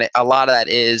 and a lot of that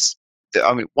is,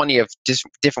 one, you have just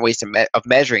different ways of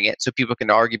measuring it. So people can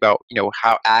argue about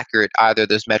how accurate either of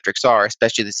those metrics are,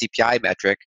 especially the CPI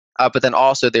metric. But then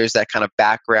also there's that kind of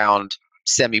background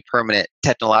semi-permanent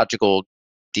technological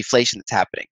deflation that's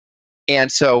happening. And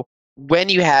so when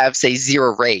you have, say,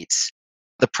 zero rates,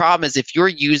 the problem is if you're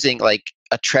using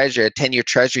a 10-year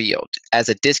treasury yield as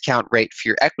a discount rate for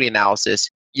your equity analysis,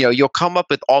 you'll come up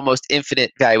with almost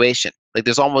infinite valuation.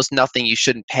 There's almost nothing you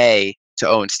shouldn't pay to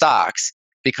own stocks,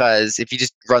 because if you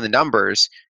just run the numbers,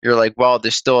 you're like, well,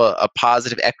 there's still a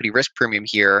positive equity risk premium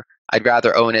here. I'd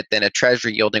rather own it than a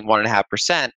treasury yielding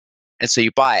 1.5%. And so you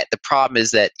buy it. The problem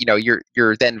is that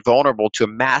you're then vulnerable to a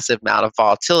massive amount of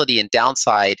volatility and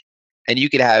downside, and you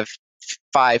could have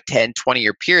 5, 10,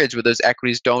 20-year periods where those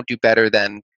equities don't do better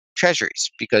than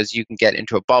treasuries because you can get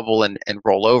into a bubble and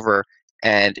roll over.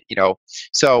 And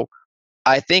so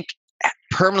I think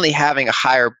permanently having a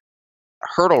higher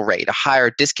hurdle rate, a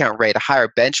higher discount rate, a higher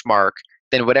benchmark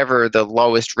than whatever the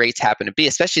lowest rates happen to be,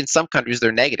 especially in some countries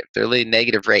they're negative. They're really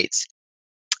negative rates.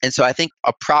 And so I think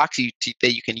a proxy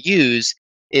that you can use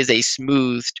is a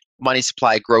smoothed money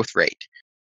supply growth rate.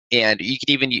 And you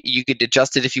could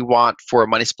adjust it if you want for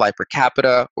money supply per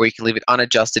capita, or you can leave it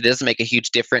unadjusted. It doesn't make a huge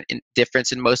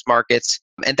difference in most markets.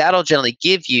 And that'll generally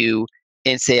give you,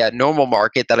 in say a normal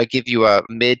market, that'll give you a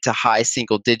mid to high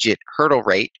single digit hurdle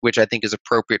rate, which I think is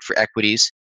appropriate for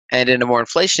equities. And in a more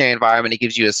inflationary environment, it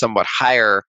gives you a somewhat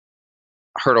higher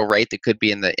hurdle rate that could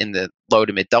be in the low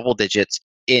to mid double digits.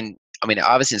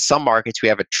 Obviously in some markets we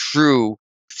have a true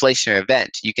inflationary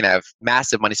event. You can have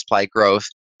massive money supply growth,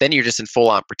 then you're just in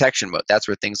full-on protection mode. That's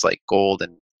where things like gold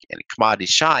and commodities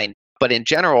shine. But in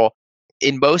general,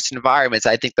 in most environments,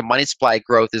 I think the money supply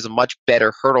growth is a much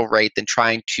better hurdle rate than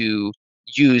trying to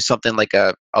use something like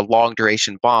a long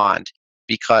duration bond,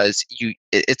 because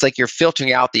it's like you're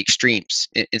filtering out the extremes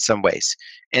in some ways.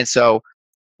 And so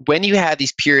when you have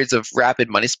these periods of rapid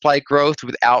money supply growth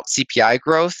without CPI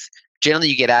growth, generally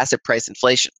you get asset price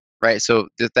inflation, right? So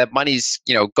that money's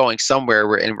going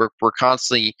somewhere, and we're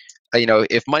constantly,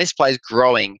 if money supply is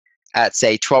growing at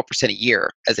say 12% a year,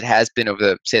 as it has been over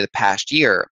the past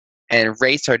year, and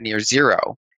rates are near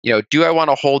zero, do I want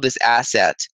to hold this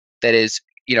asset that is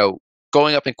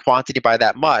going up in quantity by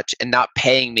that much and not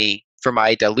paying me for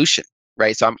my dilution,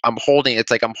 right? So I'm holding,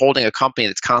 it's like I'm holding a company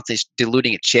that's constantly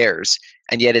diluting its shares,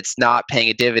 and yet it's not paying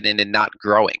a dividend and not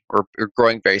growing, or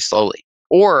growing very slowly.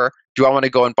 Or do I want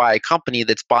to go and buy a company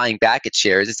that's buying back its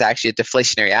shares? It's actually a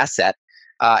deflationary asset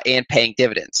and paying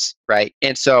dividends, right?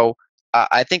 And so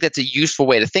I think that's a useful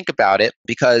way to think about it,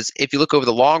 because if you look over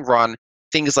the long run,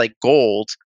 things like gold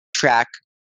track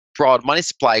broad money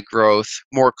supply growth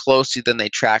more closely than they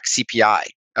track CPI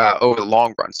over the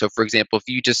long run. So for example, if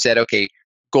you just said, okay,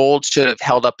 gold should have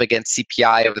held up against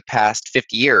CPI over the past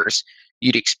 50 years,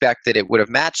 you'd expect that it would have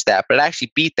matched that, but it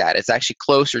actually beat that. It's actually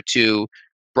closer to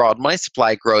broad money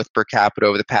supply growth per capita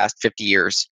over the past 50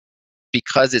 years,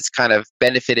 because it's kind of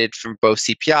benefited from both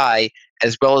CPI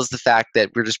as well as the fact that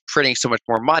we're just printing so much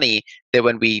more money that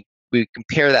when we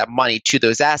compare that money to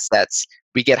those assets,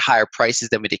 we get higher prices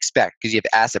than we'd expect because you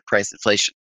have asset price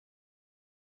inflation.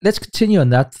 Let's continue on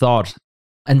that thought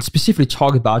and specifically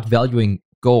talk about valuing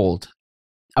gold.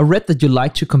 I read that you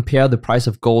like to compare the price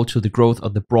of gold to the growth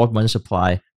of the broad money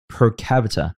supply per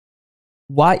capita.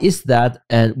 Why is that,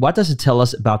 and what does it tell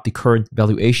us about the current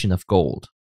valuation of gold?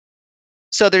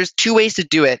 So there's two ways to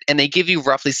do it, and they give you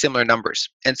roughly similar numbers.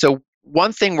 And so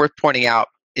one thing worth pointing out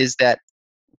is that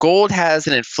gold has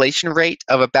an inflation rate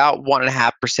of about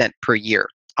 1.5% per year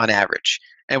on average.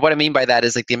 And what I mean by that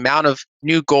is the amount of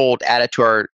new gold added to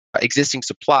our existing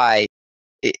supply.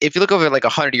 If you look over a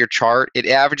 100-year chart, it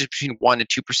averages between 1% and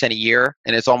 2% a year,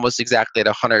 and it's almost exactly at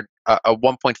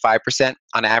 1.5%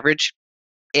 on average.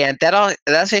 And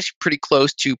that's actually pretty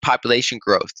close to population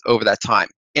growth over that time.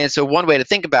 And so one way to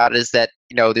think about it is that,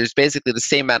 there's basically the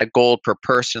same amount of gold per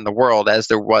person in the world as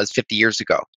there was 50 years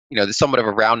ago. There's somewhat of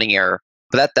a rounding error,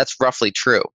 but that's roughly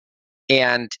true.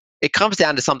 And it comes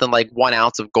down to something like 1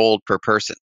 ounce of gold per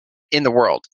person in the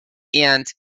world. And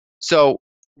so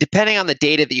depending on the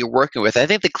data that you're working with, I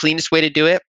think the cleanest way to do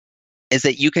it is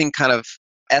that you can kind of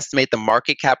estimate the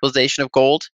market capitalization of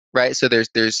gold, right? So there's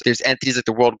entities like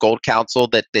the World Gold Council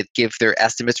that give their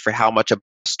estimates for how much of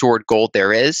stored gold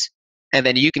there is. And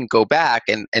then you can go back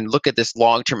and look at this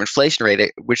long-term inflation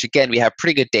rate, which again, we have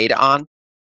pretty good data on.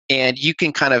 And you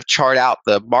can kind of chart out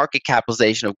the market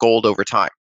capitalization of gold over time.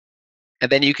 And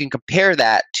then you can compare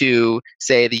that to,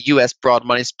 say, the US broad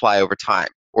money supply over time,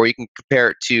 or you can compare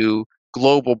it to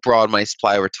global broad money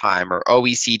supply over time, or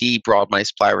OECD broad money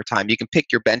supply over time. You can pick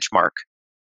your benchmark.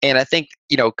 And I think,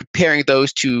 comparing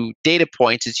those two data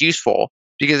points is useful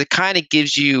because it kind of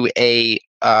gives you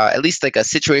at least like a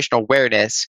situational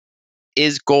awareness.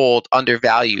 Is gold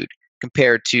undervalued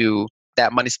compared to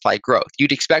that money supply growth?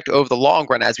 You'd expect over the long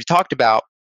run, as we talked about,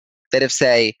 that if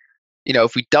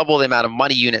we double the amount of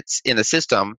money units in the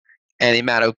system and the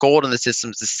amount of gold in the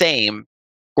system is the same,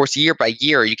 of course, year by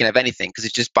year, you can have anything because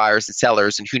it's just buyers and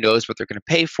sellers and who knows what they're going to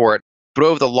pay for it. But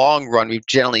over the long run, we've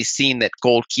generally seen that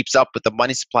gold keeps up with the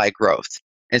money supply growth.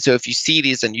 And so if you see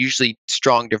these unusually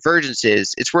strong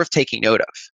divergences, it's worth taking note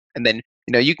of. And then,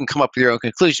 you can come up with your own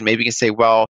conclusion. Maybe you can say,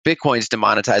 well, Bitcoin's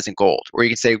demonetizing gold. Or you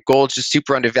can say gold's just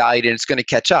super undervalued and it's going to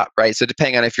catch up, right? So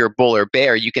depending on if you're a bull or a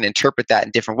bear, you can interpret that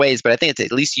in different ways. But I think it's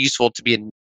at least useful to be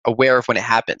aware of when it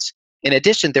happens. In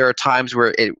addition, there are times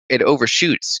where it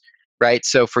overshoots, right?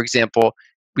 So for example,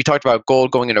 we talked about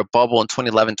gold going into a bubble in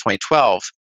 2011, 2012.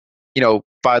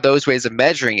 By those ways of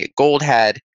measuring it, gold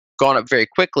had gone up very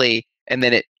quickly and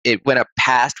then it went up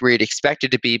past where you'd expect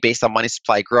it to be based on money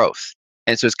supply growth.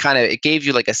 And so it gave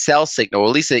you like a sell signal, or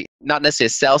at least not necessarily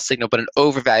a sell signal, but an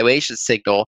overvaluation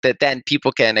signal that then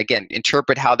people can, again,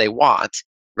 interpret how they want,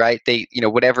 right?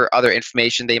 Whatever other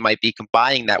information they might be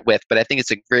combining that with. But I think it's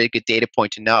a very good data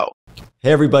point to know.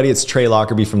 Hey everybody, it's Trey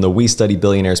Lockerbie from the We Study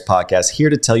Billionaires podcast,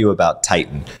 here to tell you about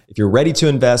Titan. If you're ready to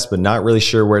invest but not really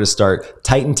sure where to start,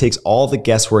 Titan takes all the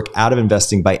guesswork out of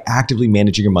investing by actively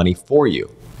managing your money for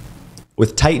you.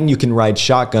 With Titan, you can ride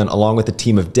shotgun along with a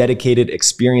team of dedicated,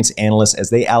 experienced analysts as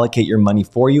they allocate your money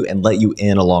for you and let you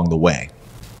in along the way.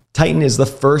 Titan is the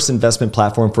first investment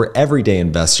platform for everyday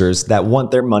investors that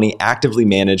want their money actively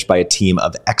managed by a team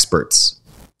of experts.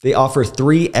 They offer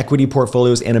 3 equity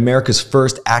portfolios and America's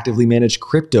first actively managed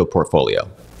crypto portfolio.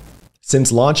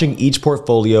 Since launching each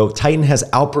portfolio, Titan has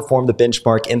outperformed the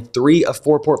benchmark in 3 of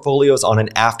 4 portfolios on an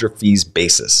after-fees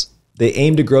basis. They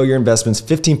aim to grow your investments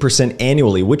 15%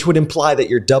 annually, which would imply that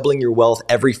you're doubling your wealth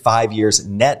every 5 years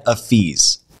net of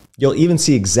fees. You'll even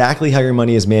see exactly how your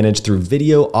money is managed through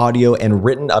video, audio, and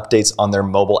written updates on their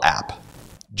mobile app.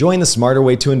 Join the smarter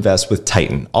way to invest with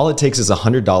Titan. All it takes is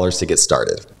 $100 to get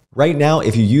started. Right now,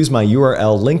 if you use my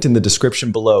URL linked in the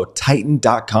description below,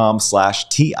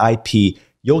 titan.com/TIP,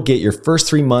 you'll get your first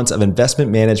 3 months of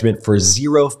investment management for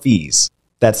 0 fees.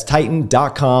 That's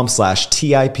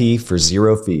titan.com/TIP for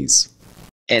 0 fees.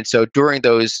 And so during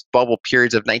those bubble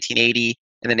periods of 1980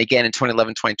 and then again in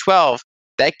 2011, 2012,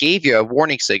 that gave you a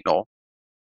warning signal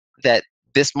that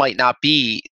this might not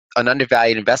be an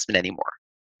undervalued investment anymore.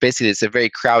 Basically, it's a very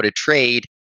crowded trade.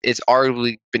 It's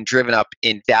arguably been driven up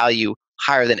in value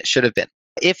higher than it should have been.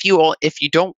 If you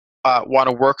don't want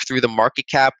to work through the market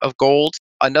cap of gold,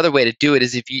 another way to do it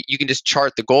is if you can just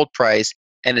chart the gold price,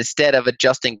 and instead of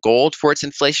adjusting gold for its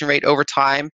inflation rate over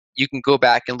time, you can go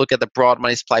back and look at the broad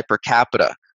money supply per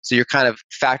capita. So you're kind of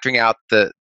factoring out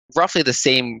roughly the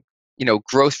same,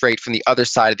 growth rate from the other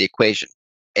side of the equation.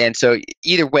 And so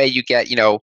either way you get,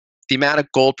 the amount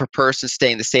of gold per person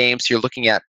staying the same. So you're looking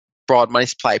at broad money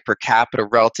supply per capita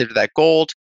relative to that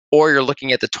gold, or you're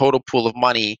looking at the total pool of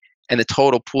money and the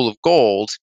total pool of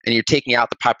gold, and you're taking out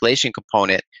the population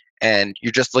component, and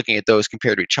you're just looking at those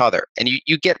compared to each other. And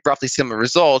you get roughly similar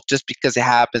results just because it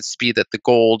happens to be that the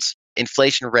gold's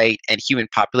inflation rate and human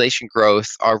population growth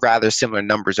are rather similar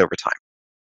numbers over time.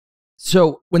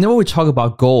 So whenever we talk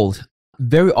about gold,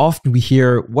 very often we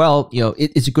hear, well,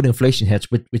 it's a good inflation hedge,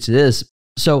 which it is.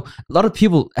 So a lot of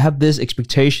people have this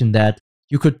expectation that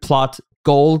you could plot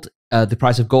gold, the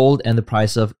price of gold and the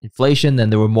price of inflation,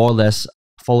 and they will more or less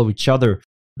follow each other.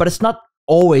 But it's not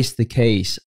always the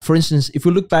case. For instance, if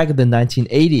we look back at the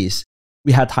 1980s,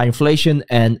 we had high inflation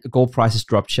and gold prices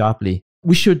dropped sharply.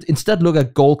 We should instead look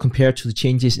at gold compared to the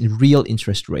changes in real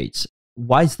interest rates.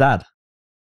 Why is that?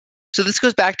 So this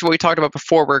goes back to what we talked about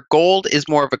before, where gold is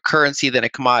more of a currency than a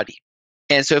commodity.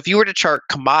 And so if you were to chart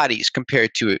commodities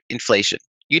compared to inflation,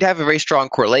 you'd have a very strong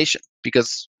correlation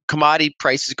because commodity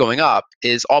prices going up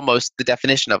is almost the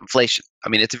definition of inflation. I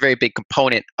mean, it's a very big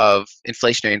component of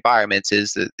inflationary environments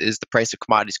is the price of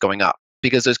commodities going up,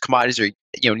 because those commodities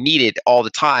are needed all the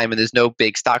time and there's no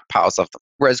big stockpiles of them.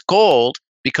 Whereas gold,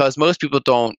 because most people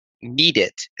don't need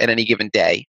it at any given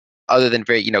day, other than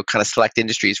very kind of select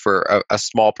industries for a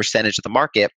small percentage of the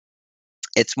market,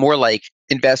 it's more like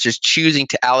investors choosing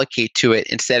to allocate to it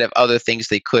instead of other things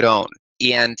they could own.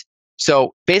 And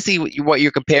so basically what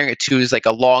you're comparing it to is like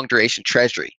a long duration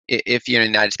treasury, if you're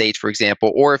in the United States, for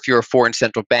example, or if you're a foreign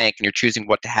central bank and you're choosing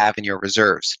what to have in your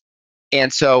reserves.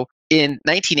 And so in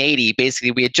 1980, basically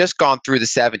we had just gone through the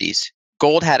 70s.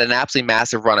 Gold had an absolutely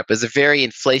massive run up. It was a very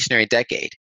inflationary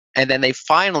decade. And then they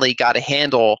finally got a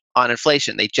handle on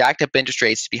inflation. They jacked up interest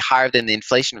rates to be higher than the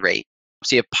inflation rate.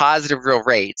 So you have positive real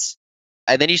rates.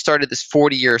 And then you started this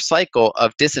 40-year cycle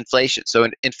of disinflation. So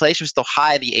inflation was still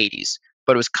high in the 80s,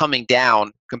 but it was coming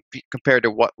down compared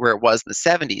to where it was in the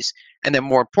 70s. And then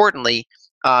more importantly,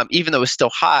 even though it was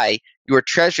still high, your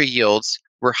treasury yields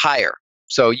were higher.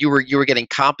 So you were getting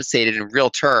compensated in real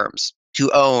terms to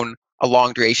own a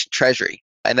long duration treasury.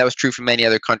 And that was true for many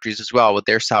other countries as well with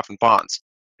their sovereign bonds.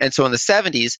 And so in the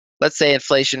 70s, let's say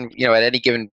inflation, at any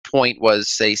given point was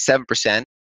say 7%,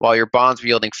 while your bonds were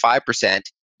yielding 5%,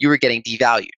 you were getting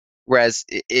devalued. Whereas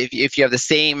if you have the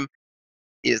same,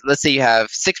 let's say you have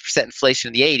 6% inflation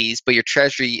in the 80s, but your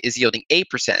treasury is yielding 8%,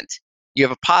 you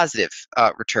have a positive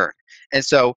return. And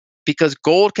so because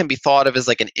gold can be thought of as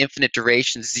like an infinite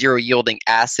duration, zero yielding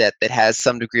asset that has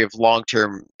some degree of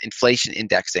long-term inflation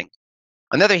indexing.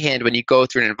 On the other hand, when you go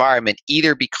through an environment,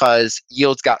 either because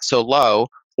yields got so low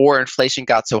or inflation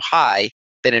got so high,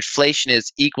 that inflation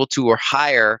is equal to or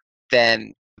higher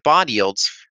than bond yields,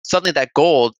 suddenly that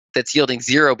gold that's yielding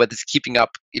zero but that's keeping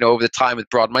up over the time with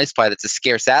broad money supply, that's a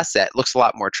scarce asset, looks a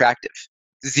lot more attractive.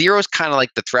 Zero is kind of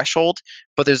like the threshold,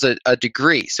 but there's a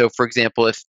degree. So for example,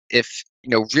 if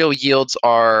real yields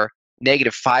are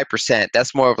negative 5%,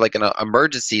 that's more of like an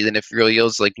emergency than if real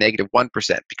yields are like negative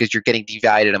 1%, because you're getting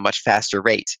devalued at a much faster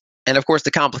rate. And of course,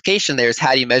 the complication there is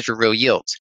how do you measure real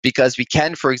yields? Because we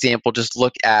can, for example, just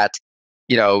look at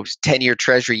 10-year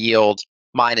treasury yield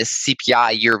minus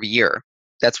CPI year over year.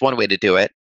 That's one way to do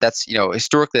it. That's,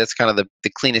 historically, that's kind of the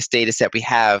cleanest data set we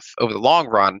have over the long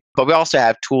run. But we also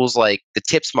have tools like the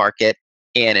TIPS market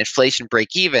and inflation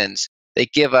break-evens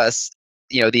that give us,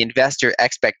 the investor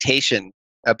expectation.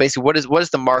 Basically, what is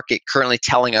the market currently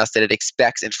telling us that it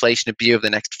expects inflation to be over the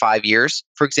next 5 years,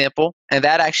 for example? And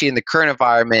that actually in the current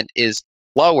environment is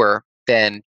lower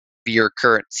than your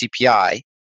current CPI.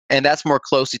 And that's more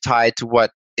closely tied to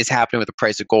what is happening with the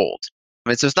price of gold.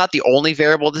 So it's not the only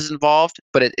variable that's involved,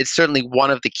 but it's certainly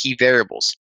one of the key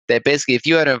variables. That basically, if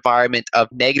you had an environment of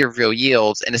negative real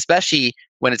yields, and especially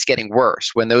when it's getting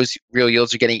worse, when those real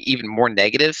yields are getting even more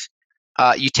negative,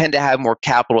 you tend to have more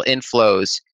capital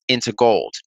inflows into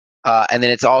gold. And then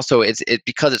it's also,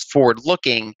 because it's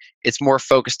forward-looking, it's more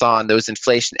focused on those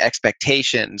inflation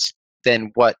expectations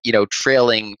than what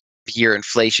trailing year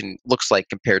inflation looks like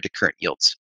compared to current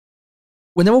yields.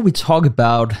 Whenever we talk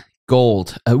about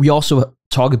gold, we also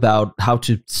talk about how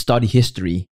to study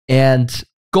history. And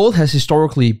gold has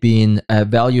historically been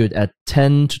valued at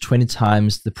 10 to 20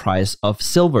 times the price of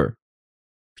silver.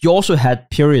 You also had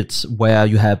periods where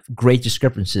you have great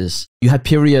discrepancies. You had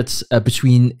periods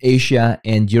between Asia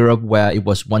and Europe where it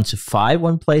was 1 to 5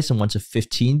 one place and 1 to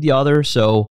 15 the other.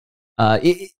 So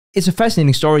it's a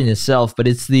fascinating story in itself, but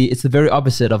it's the very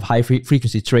opposite of high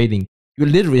frequency trading. You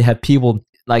literally have people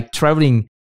like traveling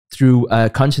through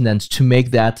continents to make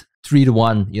that 3 to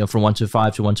 1, from 1 to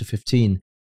 5 to 1 to 15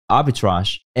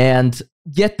 arbitrage. And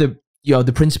yet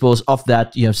the principles of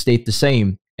that, stayed the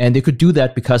same. And they could do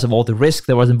that because of all the risk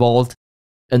that was involved,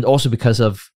 and also because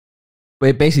of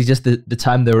basically just the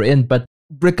time they were in. But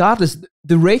regardless,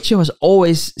 the ratio has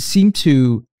always seemed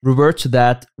to revert to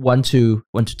that 1 to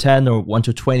 10 or 1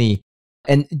 to 20.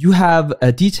 And you have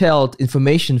detailed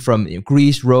information from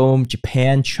Greece, Rome,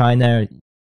 Japan, China,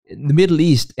 the Middle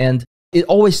East, and it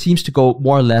always seems to go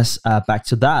more or less back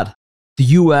to that. The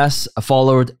US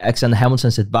followed Alexander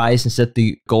Hamilton's advice and set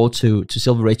the gold to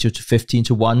silver ratio to 15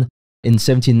 to 1 in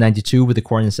 1792 with the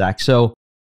Quartermaines Act. So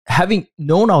having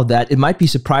known all that, it might be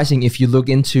surprising if you look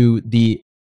into the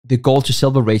gold to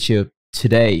silver ratio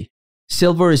today.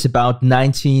 Silver is about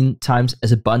 19 times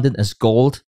as abundant as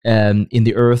gold in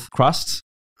the earth crusts.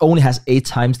 Only has 8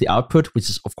 times the output, which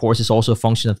is, of course, is also a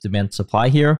function of demand supply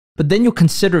here. But then you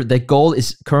consider that gold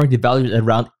is currently valued at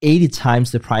around 80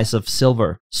 times the price of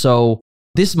silver. So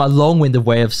this is my long-winded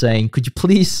way of saying, could you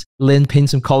please, Lyn, pin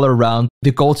some color around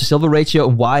the gold to silver ratio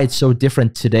and why it's so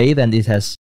different today than it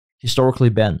has historically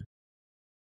been?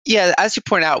 Yeah, as you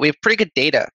point out, we have pretty good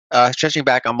data stretching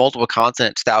back on multiple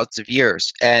continents, thousands of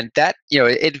years. And that,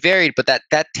 it varied, but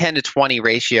that 10 to 20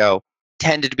 ratio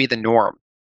tended to be the norm.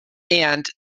 And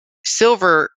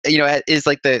silver, is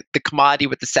like the commodity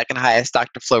with the second highest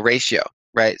stock to flow ratio,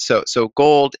 right? So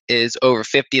gold is over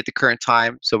 50 at the current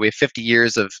time. So we have 50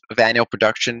 years of annual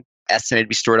production estimated to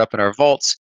be stored up in our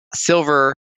vaults.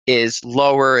 Silver is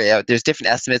lower. There's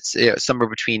different estimates, somewhere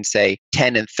between, say,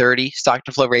 10 and 30 stock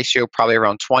to flow ratio, probably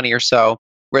around 20 or so.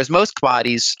 Whereas most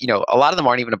commodities, a lot of them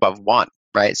aren't even above 1,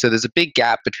 right? So there's a big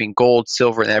gap between gold,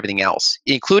 silver, and everything else,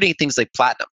 including things like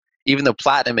platinum. Even though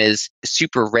platinum is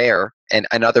super rare and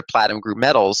other platinum group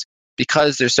metals,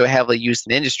 because they're so heavily used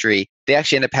in industry, they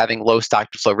actually end up having low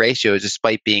stock to flow ratios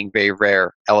despite being very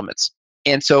rare elements.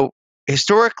 And so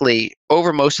historically,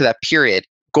 over most of that period,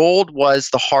 gold was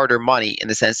the harder money in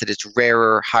the sense that it's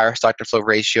rarer, higher stock to flow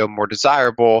ratio, more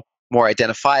desirable, more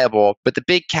identifiable, but the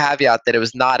big caveat that it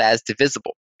was not as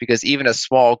divisible, because even a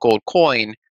small gold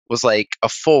coin was like a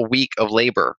full week of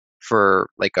labor for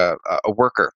like a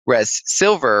worker, whereas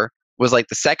silver was like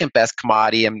the second best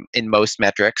commodity in most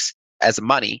metrics as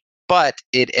money, but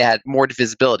it had more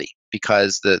divisibility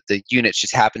because the units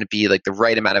just happened to be like the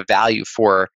right amount of value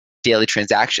for daily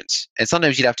transactions. And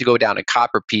sometimes you'd have to go down to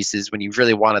copper pieces when you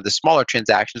really wanted the smaller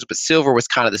transactions, but silver was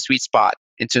kind of the sweet spot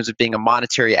in terms of being a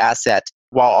monetary asset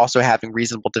while also having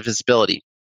reasonable divisibility.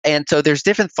 And so there's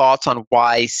different thoughts on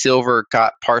why silver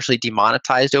got partially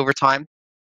demonetized over time.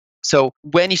 So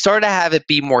when you started to have it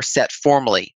be more set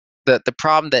formally, the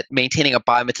problem that maintaining a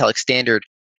bimetallic standard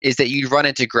is that you run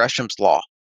into Gresham's law.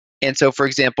 And so, for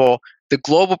example, the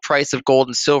global price of gold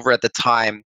and silver at the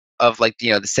time of the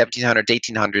 1700s,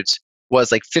 1800s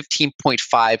was like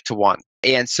 15.5 to 1.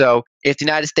 And so if the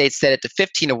United States set it to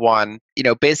 15 to 1,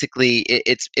 basically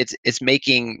it's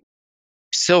making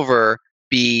silver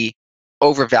be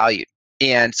overvalued.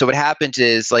 And so what happens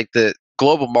is like the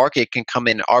global market can come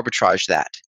in and arbitrage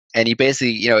that. And you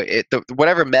basically,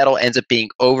 whatever metal ends up being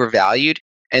overvalued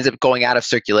ends up going out of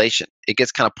circulation. It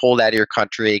gets kind of pulled out of your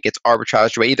country. It gets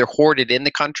arbitraged away, either hoarded in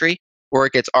the country or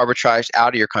it gets arbitraged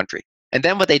out of your country. And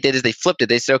then what they did is they flipped it.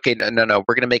 They said, okay, no,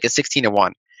 we're going to make it 16 to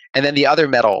 1. And then the other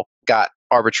metal got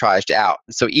arbitraged out.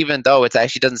 And so even though it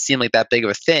actually doesn't seem like that big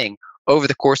of a thing, over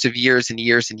the course of years and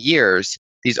years and years,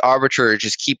 these arbitrators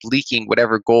just keep leaking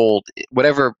whatever gold,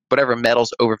 whatever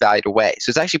metals overvalued away. So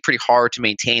it's actually pretty hard to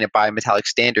maintain a bimetallic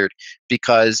standard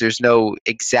because there's no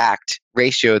exact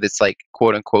ratio that's like,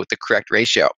 quote unquote, the correct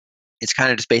ratio. It's kind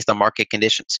of just based on market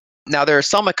conditions. Now, there are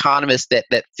some economists that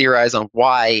theorize on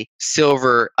why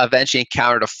silver eventually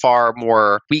encountered a far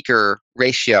more weaker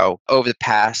ratio over the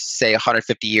past, say,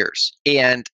 150 years.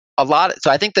 And so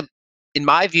I think in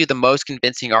my view, the most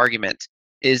convincing argument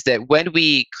is that when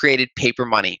we created paper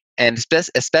money, and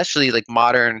especially like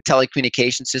modern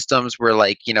telecommunication systems where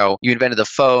you invented the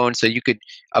phone, so you could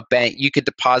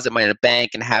deposit money in a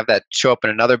bank and have that show up in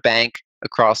another bank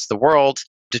across the world,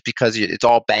 just because it's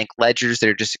all bank ledgers that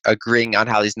are just agreeing on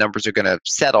how these numbers are going to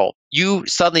settle, you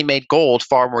suddenly made gold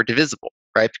far more divisible,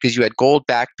 right? Because you had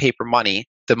gold-backed paper money.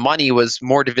 The money was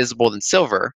more divisible than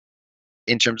silver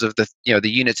in terms of the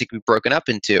units it could be broken up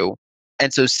into.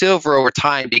 And so silver over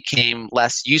time became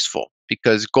less useful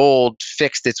because gold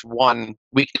fixed its one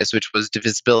weakness, which was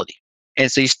divisibility.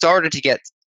 And so you started to get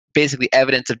basically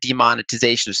evidence of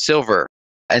demonetization of silver.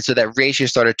 And so that ratio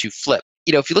started to flip.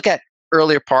 If you look at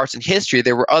earlier parts in history,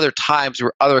 there were other times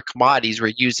where other commodities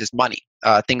were used as money.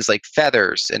 Things like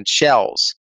feathers and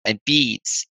shells and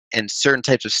beads and certain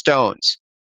types of stones.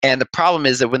 And the problem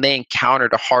is that when they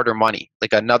encountered a harder money,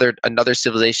 like another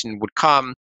civilization would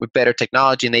come with better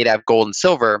technology and they'd have gold and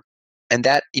silver, and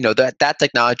that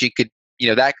technology could,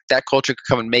 that culture could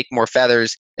come and make more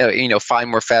feathers, find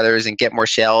more feathers and get more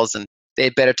shells, and they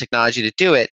had better technology to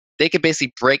do it. They could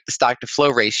basically break the stock to flow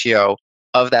ratio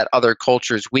of that other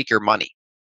culture's weaker money.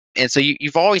 And so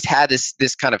you've always had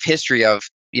this kind of history of,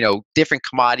 different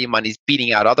commodity monies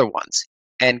beating out other ones.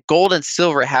 And gold and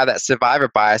silver have that survivor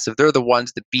bias of they're the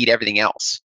ones that beat everything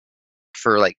else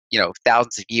for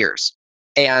thousands of years.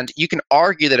 And you can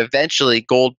argue that eventually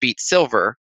gold beat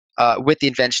silver with the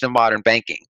invention of modern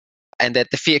banking, and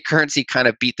that the fiat currency kind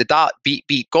of beat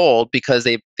gold because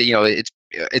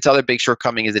its other big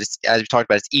shortcoming is that it's, as we talked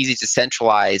about, it's easy to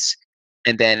centralize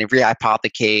and then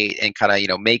rehypothecate and kind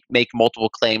of make multiple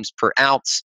claims per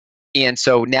ounce. And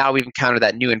so now we've encountered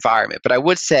that new environment. But I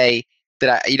would say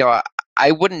that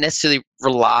I wouldn't necessarily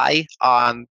rely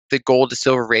on the gold to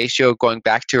silver ratio going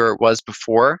back to where it was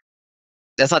before.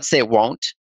 That's not to say it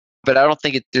won't, but I don't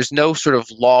think there's no sort of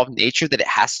law of nature that it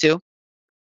has to.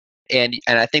 And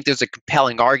I think there's a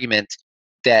compelling argument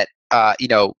that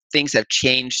things have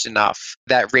changed enough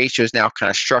that ratio is now kind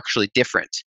of structurally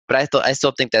different. But I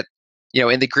still think that,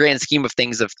 in the grand scheme of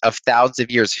things of thousands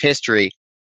of years of history,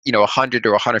 100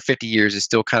 or 150 years is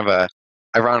still kind of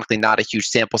ironically not a huge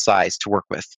sample size to work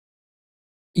with.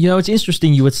 It's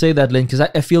interesting you would say that, Lyn, because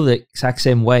I feel the exact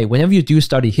same way. Whenever you do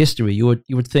study history, you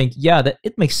would think, yeah, that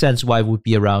it makes sense why it would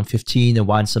be around 15 and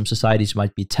why in some societies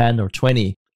might be 10 or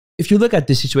 20. If you look at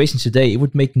the situation today, it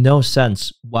would make no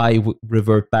sense why it would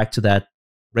revert back to that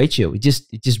ratio. It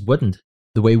just wouldn't,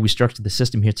 the way we structure the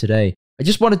system here today. I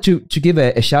just wanted to give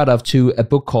a shout out to a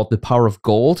book called The Power of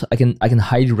Gold. I can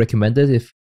highly recommend it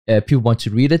if people want to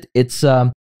read it. It's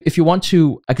if you want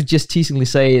to, I could just teasingly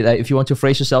say that if you want to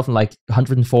phrase yourself in like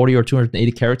 140 or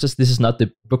 280 characters, this is not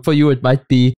the book for you. It might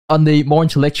be on the more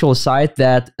intellectual side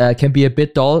that can be a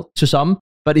bit dull to some.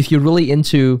 But if you're really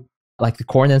into like the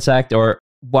Coordinates Act or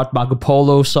what Marco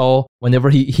Polo saw whenever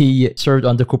he served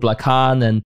under Kublai Khan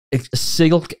and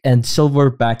silk and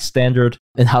silver-backed standard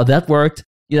and how that worked,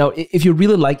 if you're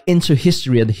really like into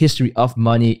history and the history of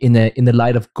money in the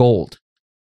light of gold.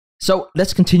 So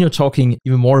let's continue talking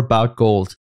even more about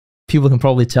gold. People can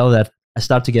probably tell that I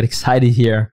start to get excited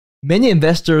here. Many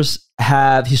investors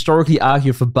have historically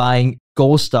argued for buying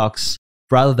gold stocks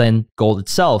rather than gold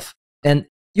itself. And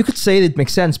you could say it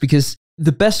makes sense because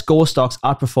the best gold stocks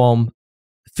outperform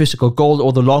physical gold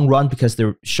over the long run because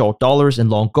they're short dollars and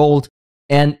long gold,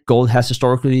 and gold has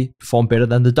historically performed better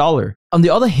than the dollar. On the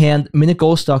other hand, many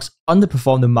gold stocks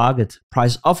underperform the market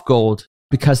price of gold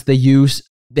because they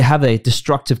have a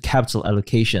destructive capital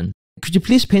allocation. Could you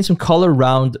please paint some color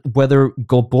around whether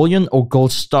gold bullion or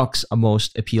gold stocks are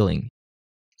most appealing?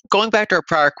 Going back to our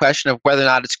prior question of whether or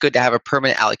not it's good to have a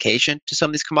permanent allocation to some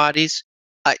of these commodities,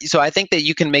 so I think that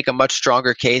you can make a much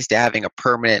stronger case to having a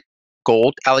permanent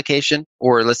gold allocation,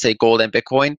 or let's say gold and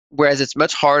Bitcoin, whereas it's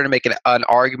much harder to make an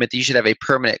argument that you should have a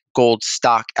permanent gold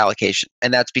stock allocation.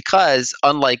 And that's because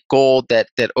unlike gold that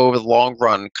over the long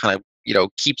run kind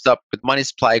of keeps up with money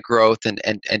supply growth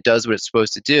and does what it's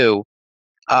supposed to do,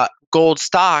 gold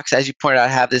stocks, as you pointed out,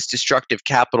 have this destructive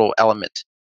capital element.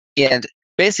 And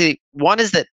basically, one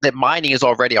is that mining is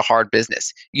already a hard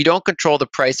business. You don't control the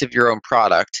price of your own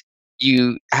product.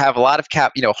 You have a lot of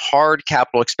hard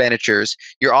capital expenditures.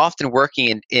 You're often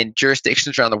working in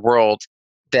jurisdictions around the world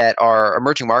that are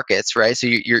emerging markets, right? So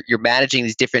you're managing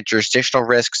these different jurisdictional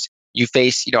risks. You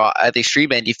face, at the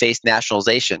extreme end, you face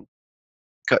nationalization.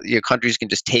 Your countries can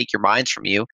just take your mines from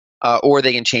you, or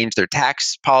they can change their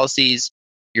tax policies.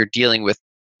 You're dealing with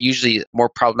usually more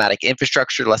problematic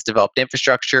infrastructure, less developed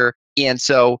infrastructure. And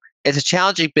so it's a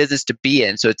challenging business to be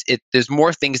in. So there's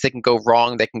more things that can go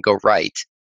wrong that can go right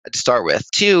to start with.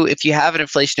 Two, if you have an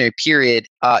inflationary period,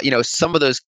 some of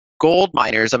those gold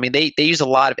miners, I mean, they use a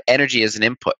lot of energy as an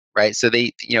input, right? So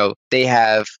they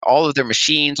have all of their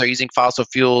machines are using fossil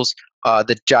fuels.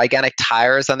 The gigantic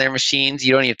tires on their machines,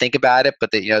 you don't even think about it,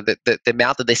 but the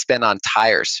amount that they spend on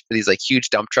tires for these like huge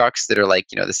dump trucks that are like,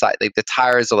 the size, like the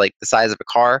tires are like the size of a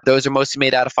car. Those are mostly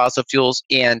made out of fossil fuels.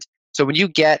 And so when you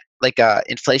get like a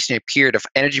inflationary period of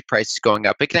energy prices going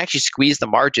up, it can actually squeeze the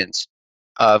margins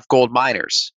of gold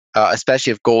miners,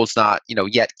 especially if gold's not,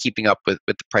 yet keeping up with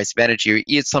the price of energy,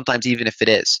 or sometimes even if it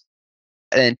is.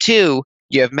 And then two,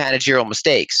 you have managerial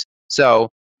mistakes. So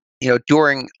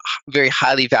during very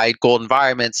highly valued gold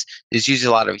environments, there's usually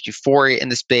a lot of euphoria in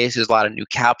the space. There's a lot of new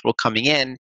capital coming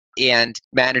in, and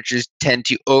managers tend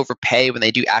to overpay when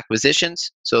they do acquisitions.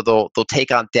 So they'll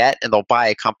take on debt and they'll buy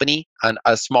a company,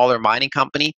 a smaller mining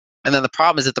company. And then the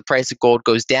problem is that the price of gold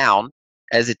goes down,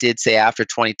 as it did, say, after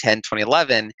 2010,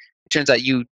 2011. It turns out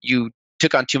you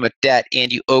took on too much debt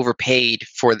and you overpaid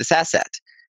for this asset.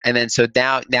 And then so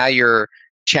now you're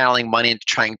channeling money into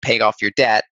trying to pay off your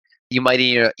debt. You might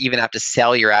even have to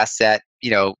sell your asset,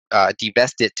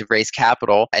 divest it to raise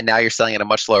capital, and now you're selling at a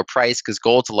much lower price because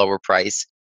gold's a lower price.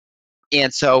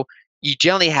 And so you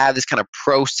generally have this kind of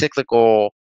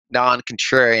pro-cyclical,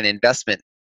 non-contrarian investment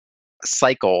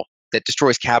cycle that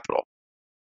destroys capital.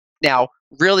 Now,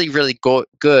 really, really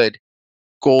good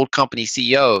gold company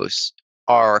CEOs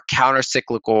are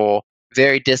counter-cyclical,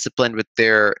 very disciplined with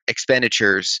their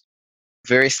expenditures,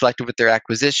 very selective with their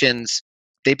acquisitions.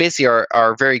 They basically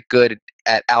are very good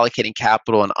at allocating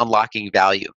capital and unlocking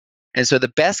value. And so the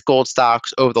best gold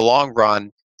stocks over the long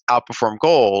run outperform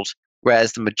gold,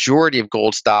 whereas the majority of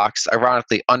gold stocks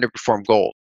ironically underperform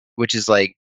gold, which is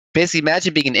like, basically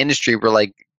imagine being an industry where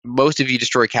like most of you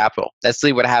destroy capital. That's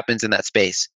really what happens in that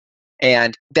space.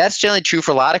 And that's generally true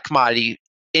for a lot of commodity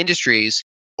industries.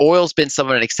 Oil's been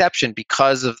somewhat an exception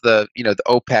because of the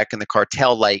OPEC and the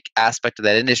cartel-like aspect of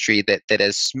that industry that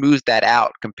has smoothed that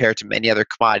out compared to many other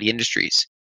commodity industries.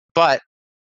 But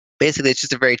basically, it's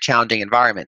just a very challenging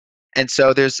environment. And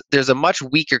so there's a much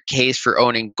weaker case for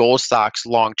owning gold stocks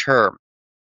long term.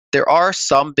 There are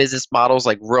some business models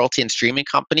like royalty and streaming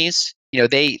companies.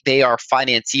 They are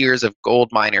financiers of gold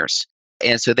miners.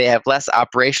 And so they have less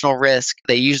operational risk.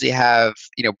 They usually have,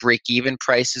 break-even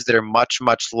prices that are much,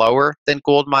 much lower than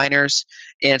gold miners.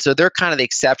 And so they're kind of the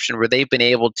exception where they've been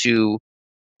able to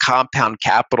compound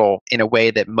capital in a way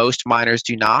that most miners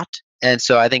do not. And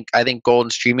so I think gold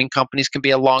and streaming companies can be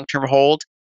a long-term hold,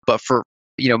 but for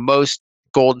most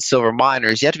gold and silver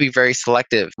miners, you have to be very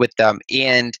selective with them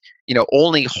and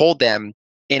only hold them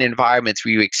in environments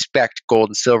where you expect gold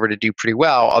and silver to do pretty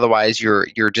well. Otherwise,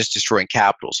 you're just destroying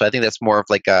capital. So I think that's more of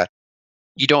like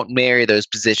you don't marry those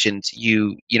positions.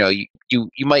 You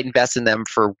might invest in them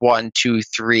for 1, 2,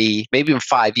 3, maybe even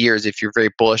 5 years if you're very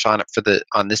bullish on it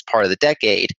on this part of the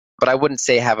decade. But I wouldn't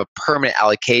say have a permanent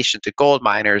allocation to gold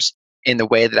miners in the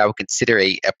way that I would consider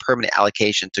a permanent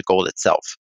allocation to gold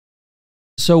itself.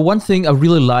 So one thing I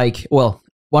really like, well,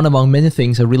 one among many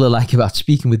things I really like about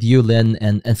speaking with you, Lyn,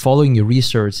 and following your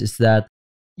research is that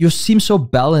you seem so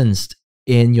balanced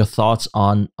in your thoughts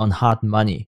on hard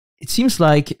money. It seems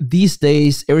like these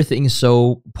days everything is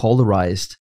so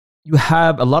polarized. You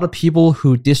have a lot of people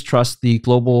who distrust the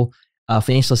global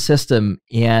financial system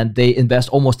and they invest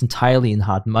almost entirely in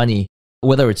hard money,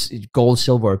 whether it's gold,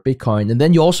 silver, or Bitcoin. And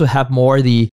then you also have more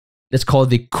let's call it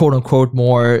the quote unquote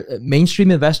more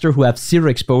mainstream investor who have zero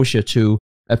exposure to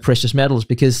precious metals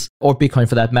or Bitcoin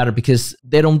for that matter, because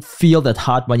they don't feel that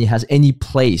hard money has any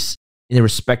place in a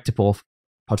respectable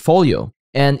portfolio.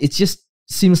 And it just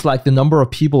seems like the number of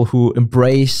people who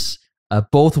embrace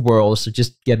both worlds are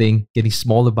just getting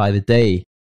smaller by the day.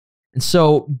 And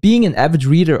so being an avid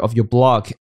reader of your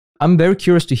blog, I'm very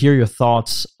curious to hear your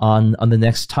thoughts on the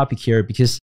next topic here,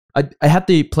 because I had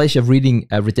the pleasure of reading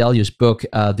Redellio's book,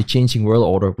 The Changing World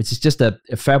Order, which is just a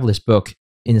fabulous book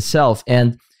in itself.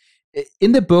 And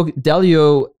in the book,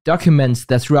 Redellio documents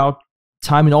that throughout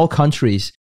time in all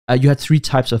countries, you had 3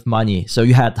 types of money. So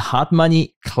you had hard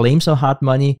money, claims of hard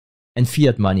money, and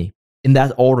fiat money in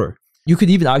that order. You could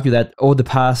even argue that over the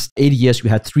past 80 years, we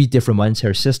had 3 different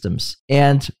monetary systems.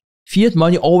 And fiat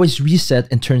money always reset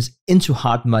and turns into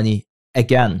hard money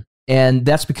again. And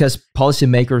that's because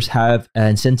policymakers have an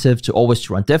incentive to always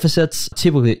run deficits,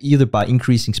 typically either by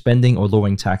increasing spending or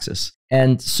lowering taxes.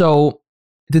 And so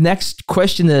the next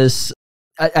question is,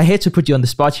 I hate to put you on the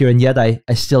spot here, and yet I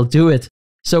still do it.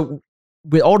 So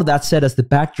with all of that said as the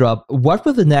backdrop, what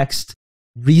will the next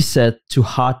reset to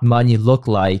hard money look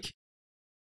like?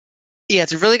 Yeah,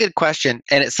 it's a really good question.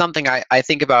 And it's something I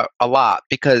think about a lot,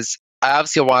 because I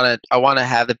obviously want to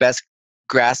have the best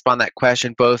grasp on that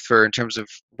question, both in terms of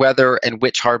whether and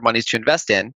which hard monies to invest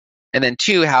in, and then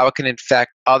 2, how it can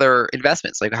affect other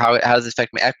investments. Like how does it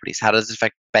affect my equities? How does it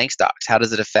affect bank stocks? How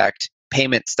does it affect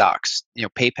payment stocks,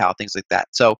 PayPal, things like that.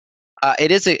 So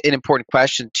it is an important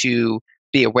question to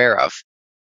be aware of.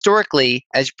 Historically,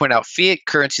 as you point out, fiat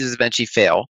currencies eventually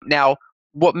fail. Now,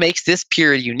 what makes this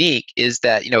period unique is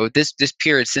that this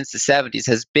period since the 70s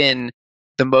has been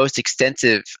the most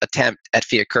extensive attempt at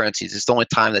fiat currencies. It's the only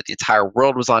time that the entire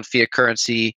world was on fiat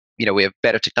currency. We have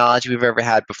better technology we've ever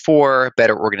had before,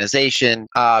 better organization.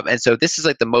 And so this is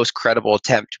like the most credible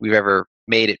attempt we've ever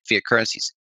made at fiat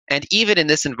currencies. And even in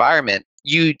this environment,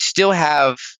 you still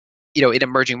have, in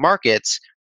emerging markets,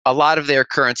 a lot of their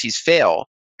currencies fail.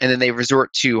 And then they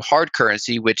resort to hard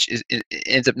currency, which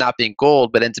ends up not being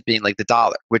gold, but ends up being like the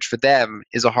dollar, which for them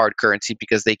is a hard currency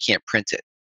because they can't print it.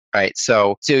 Right.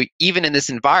 So even in this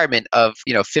environment of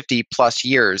 50 plus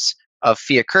years of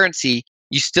fiat currency,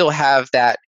 you still have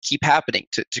that keep happening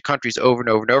to countries over and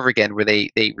over and over again, where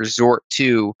they resort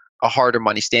to a harder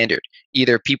money standard.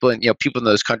 Either people in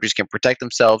those countries can protect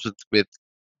themselves with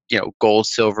gold,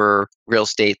 silver, real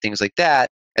estate, things like that,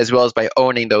 as well as by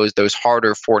owning those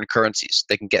harder foreign currencies.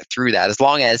 They can get through that as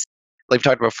long as, like we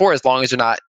talked about before, as long as they're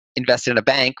not invested in a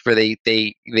bank where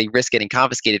they risk getting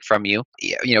confiscated from you,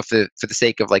 for the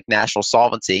sake of like national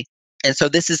solvency. And so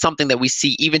this is something that we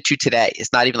see even to today.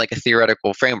 It's not even like a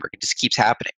theoretical framework. It just keeps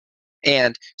happening.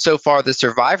 And so far, the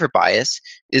survivor bias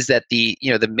is that the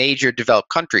major developed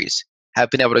countries have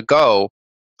been able to go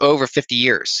over 50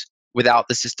 years without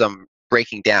the system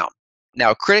breaking down.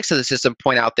 Now, critics of the system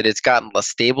point out that it's gotten less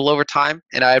stable over time,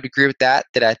 and I would agree with that.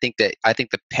 I think the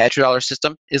petrodollar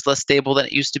system is less stable than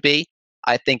it used to be.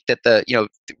 I think that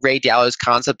Ray Dalio's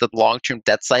concept of the long-term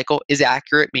debt cycle is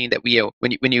accurate, meaning that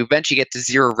when you eventually get to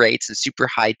zero rates and super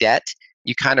high debt,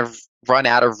 you kind of run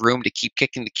out of room to keep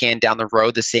kicking the can down the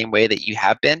road the same way that you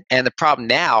have been. And the problem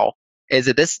now is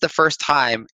that this is the first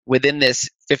time within this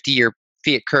 50-year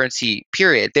fiat currency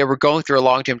period that we're going through a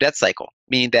long-term debt cycle,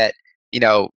 meaning that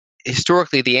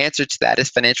historically, the answer to that is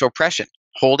financial oppression,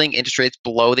 holding interest rates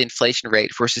below the inflation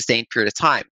rate for a sustained period of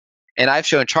time. And I've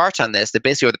shown charts on this that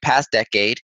basically over the past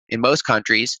decade, in most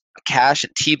countries, cash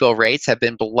and T-bill rates have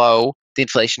been below the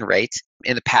inflation rate.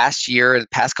 In the past year, in the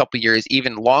past couple of years,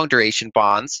 even long duration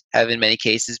bonds have in many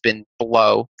cases been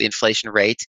below the inflation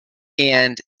rate.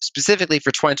 And specifically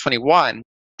for 2021,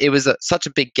 it was such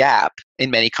a big gap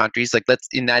in many countries. Like in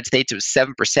the United States, it was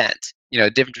 7%,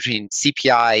 difference between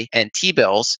CPI and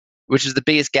T-bills, which is the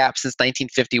biggest gap since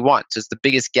 1951. So it's the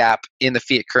biggest gap in the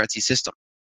fiat currency system.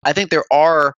 I think there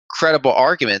are credible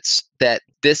arguments that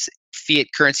this fiat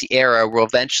currency era will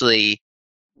eventually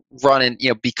run and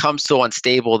become so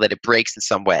unstable that it breaks in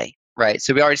some way, right?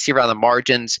 So we already see around the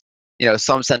margins,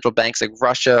 some central banks like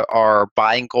Russia are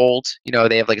buying gold.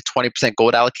 They have like a 20%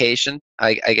 gold allocation.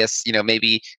 I guess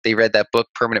maybe they read that book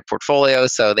Permanent Portfolio,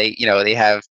 so they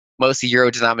have mostly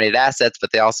euro-denominated assets,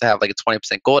 but they also have like a 20%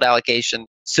 gold allocation.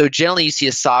 So generally, you see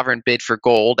a sovereign bid for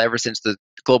gold ever since the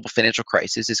global financial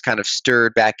crisis has kind of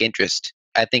stirred back interest.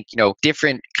 I think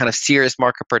different kind of serious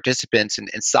market participants and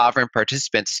sovereign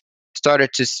participants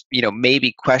started to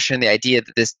maybe question the idea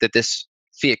that this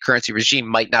fiat currency regime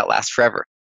might not last forever.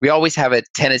 We always have a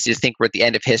tendency to think we're at the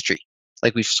end of history,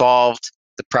 like we've solved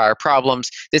the prior problems.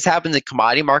 This happens in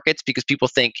commodity markets because people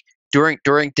think during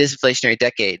disinflationary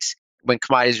decades, when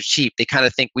commodities are cheap, they kind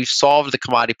of think we've solved the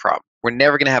commodity problem. We're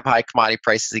never going to have high commodity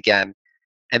prices again.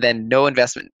 And then no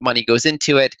investment money goes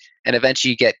into it. And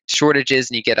eventually you get shortages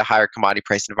and you get a higher commodity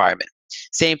price environment.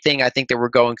 Same thing I think that we're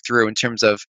going through in terms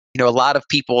of, a lot of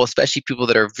people, especially people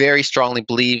that are very strongly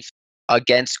believe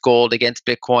against gold, against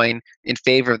Bitcoin, in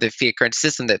favor of the fiat currency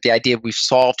system, that the idea of we've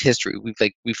solved history,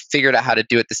 we've figured out how to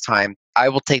do it this time. I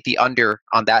will take the under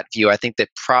on that view. I think that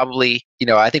probably,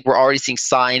 I think we're already seeing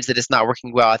signs that it's not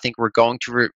working well. I think we're going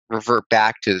to revert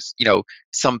back to,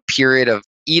 some period of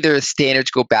either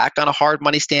standards go back on a hard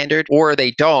money standard or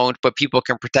they don't, but people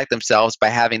can protect themselves by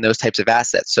having those types of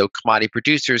assets. So commodity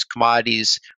producers,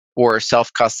 commodities, or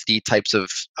self-custody types of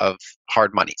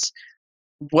hard monies.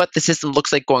 What the system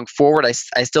looks like going forward, I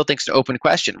still think it's an open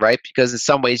question, right? Because in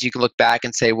some ways you can look back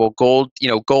and say, well, gold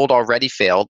already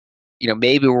failed.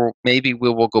 Maybe we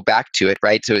will go back to it,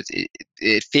 right? So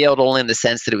it failed only in the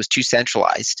sense that it was too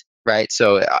centralized, right?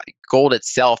 So gold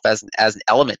itself as an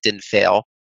element didn't fail,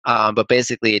 but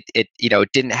basically it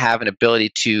didn't have an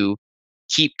ability to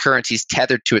keep currencies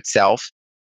tethered to itself,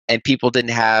 and people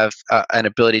didn't have an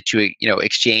ability to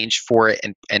exchange for it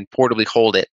and portably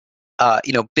hold it.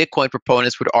 Bitcoin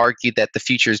proponents would argue that the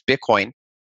future is Bitcoin.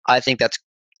 I think that's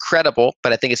credible,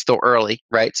 but I think it's still early,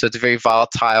 right? So it's a very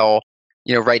volatile.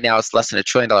 Right now it's less than $1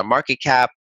 trillion market cap.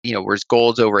 Whereas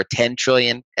gold's over a 10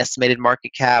 trillion estimated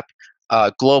market cap.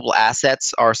 Global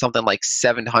assets are something like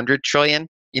 700 trillion.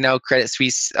 Credit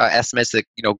Suisse estimates that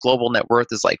global net worth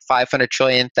is like 500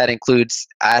 trillion. That includes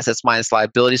assets minus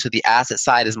liabilities, so the asset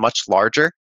side is much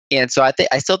larger. And so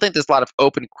I still think there's a lot of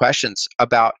open questions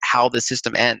about how the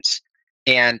system ends.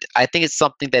 And I think it's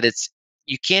something that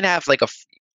you can't have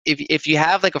if you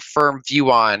have like a firm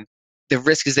view on the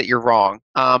risk is that you're wrong,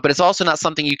 but it's also not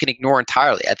something you can ignore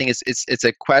entirely. I think it's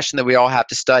a question that we all have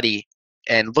to study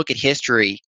and look at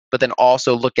history, but then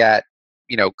also look at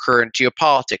current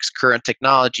geopolitics, current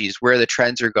technologies, where the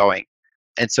trends are going.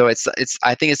 And so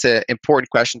I think it's an important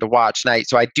question to watch. And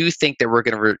so I do think that we're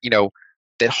going to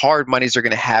that hard monies are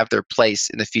going to have their place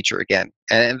in the future again,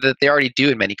 and that they already do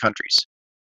in many countries.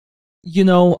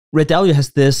 Ray Dalio has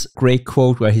this great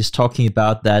quote where he's talking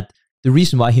about that the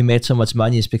reason why he made so much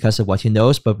money is because of what he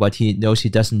knows, but what he knows he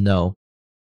doesn't know.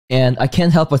 And I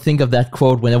can't help but think of that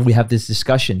quote whenever we have this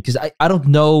discussion, because I don't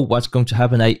know what's going to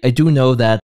happen. I do know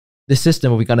that the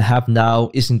system we're going to have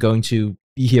now isn't going to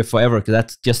be here forever, because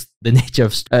that's just the nature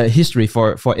of history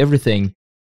for everything.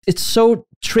 It's so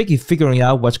tricky figuring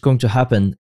out what's going to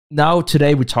happen. Now,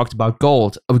 today we talked about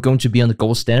gold. Are we going to be on the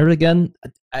gold standard again?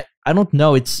 I don't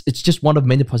know. It's just one of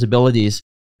many possibilities.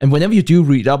 And whenever you do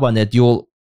read up on it,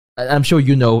 I'm sure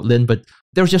Lyn, but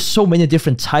there's just so many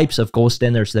different types of gold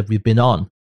standards that we've been on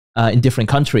in different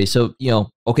countries. So,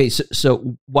 okay,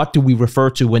 so what do we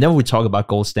refer to whenever we talk about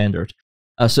gold standard?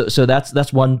 So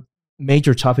that's one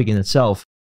major topic in itself.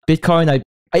 Bitcoin,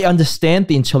 I understand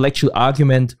the intellectual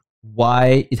argument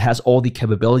why it has all the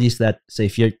capabilities that, say,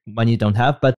 fiat money don't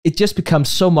have, but it just becomes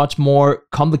so much more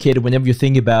complicated whenever you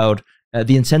think about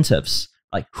the incentives.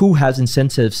 Like, who has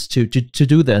incentives to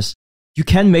do this? You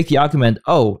can make the argument,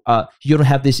 you don't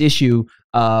have this issue,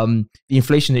 the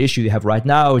inflationary issue you have right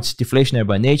now, it's deflationary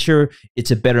by nature, it's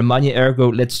a better money, ergo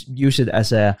let's use it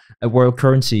as a world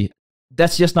currency.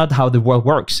 That's just not how the world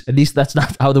works. At least that's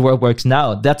not how the world works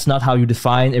now. That's not how you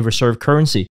define a reserve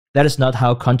currency. That is not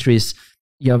how countries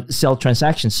sell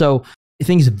transactions. So I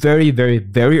think it's very, very,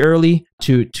 very early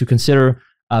to consider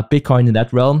Bitcoin in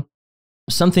that realm.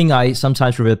 Something I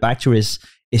sometimes revert back to is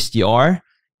SDR.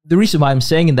 The reason why I'm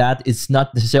saying that is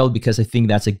not necessarily because I think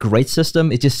that's a great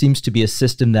system. It just seems to be a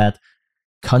system that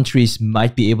countries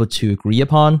might be able to agree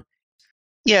upon.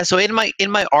 Yeah. So in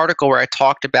my article where I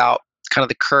talked about kind of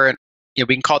the current, we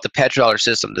can call it the petrodollar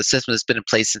system, the system that's been in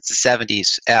place since the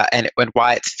 70s, and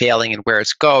why it's failing and where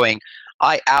it's going,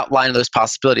 I outlined those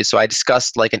possibilities. So I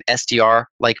discussed like an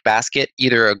SDR-like basket,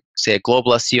 either say a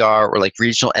global SDR or like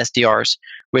regional SDRs,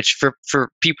 which for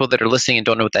people that are listening and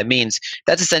don't know what that means,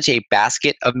 that's essentially a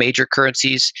basket of major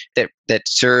currencies that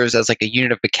serves as like a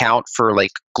unit of account for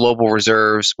like global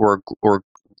reserves or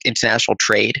international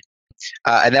trade.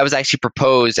 And that was actually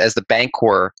proposed as the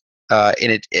Bancor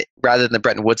in it rather than the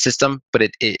Bretton Woods system, but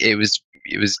it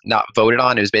was not voted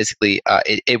on. It was basically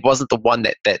it wasn't the one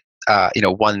that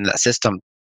won that system.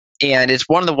 And it's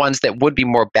one of the ones that would be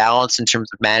more balanced in terms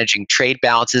of managing trade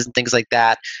balances and things like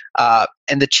that.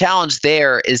 And the challenge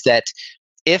there is that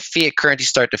if fiat currencies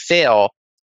start to fail,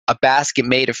 a basket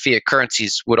made of fiat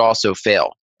currencies would also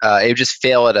fail. It would just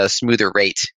fail at a smoother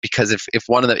rate, because if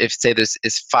one of them, if say there's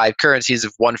 5 currencies,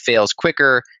 if one fails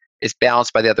quicker, it's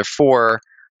balanced by the other 4.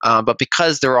 But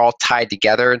because they're all tied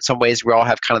together in some ways, we all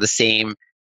have kind of the same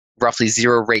roughly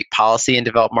zero rate policy in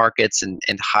developed markets and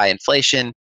high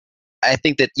inflation. I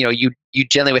think that you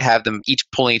generally would have them each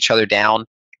pulling each other down,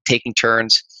 taking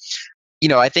turns.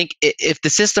 I think if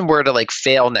the system were to like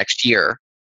fail next year,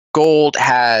 gold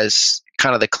has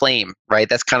kind of the claim, right?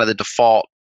 That's kind of the default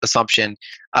assumption.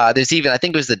 There's even, I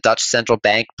think it was the Dutch Central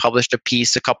Bank published a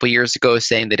piece a couple of years ago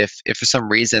saying that if for some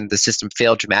reason the system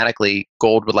failed dramatically,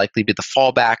 gold would likely be the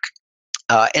fallback.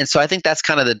 And so I think that's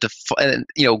kind of the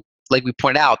default. Like we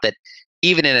pointed out, that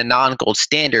even in a non-gold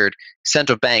standard,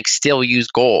 central banks still use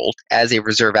gold as a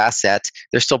reserve asset.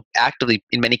 They're still actively,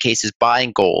 in many cases,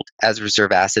 buying gold as a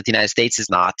reserve asset. The United States is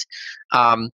not.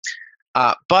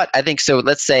 But I think so.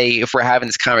 Let's say if we're having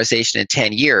this conversation in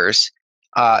 10 years,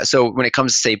 so when it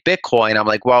comes to say Bitcoin, I'm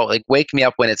like, well, like wake me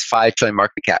up when it's 5 trillion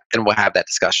market cap, then we'll have that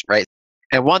discussion, right?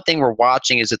 And one thing we're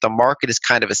watching is that the market is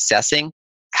kind of assessing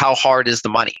how hard is the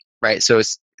money, right? So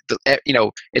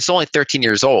it's only 13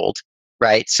 years old,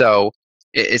 right? So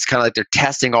it's kind of like they're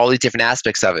testing all these different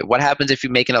aspects of it. What happens if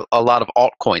you're making a lot of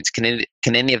altcoins?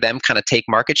 Can any of them kind of take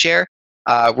market share?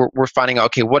 We're finding out,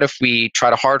 okay, what if we try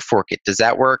to hard fork it? Does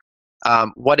that work?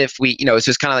 What if we, it's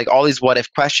just kind of like all these what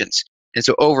if questions. And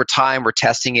so over time, we're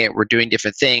testing it. We're doing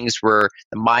different things. The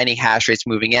mining hash rate's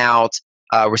moving out.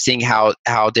 We're seeing how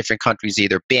different countries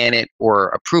either ban it or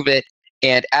approve it.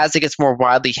 And as it gets more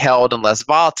widely held and less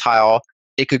volatile,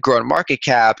 it could grow in market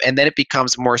cap. And then it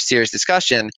becomes a more serious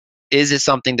discussion. Is this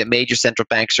something that major central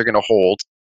banks are going to hold?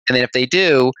 And then if they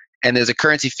do, and there's a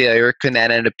currency failure, can that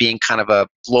end up being kind of a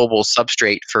global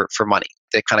substrate for money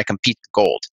that kind of compete with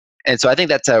gold? And so I think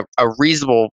that's a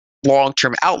reasonable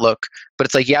long-term outlook, but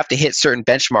it's like you have to hit certain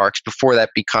benchmarks before that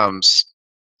becomes,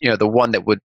 the one that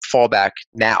would fall back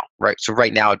now, right? So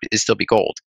right now it'd still be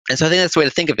gold. And so I think that's the way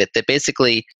to think of it, that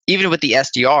basically, even with the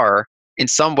SDR, in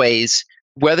some ways,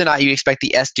 whether or not you expect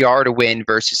the SDR to win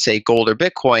versus, say, gold or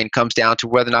Bitcoin comes down to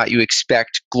whether or not you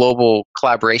expect global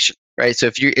collaboration, right? So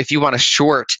if you want to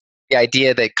short the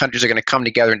idea that countries are going to come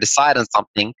together and decide on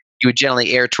something, you would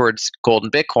generally err towards gold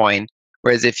and Bitcoin.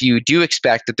 Whereas if you do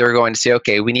expect that they're going to say,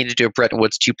 okay, we need to do a Bretton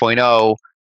Woods 2.0,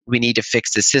 we need to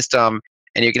fix the system,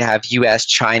 and you're going to have US,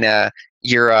 China,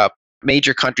 Europe,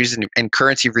 major countries and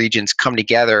currency regions come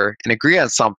together and agree on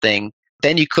something,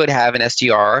 then you could have an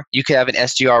SDR. You could have an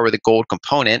SDR with a gold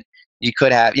component. You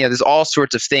could have, there's all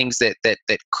sorts of things that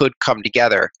could come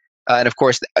together. And of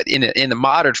course, in the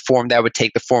modern form, that would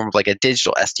take the form of like a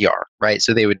digital SDR, right?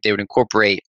 So they would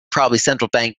incorporate probably central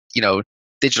bank,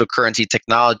 digital currency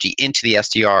technology into the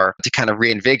SDR to kind of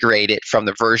reinvigorate it from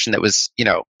the version that was,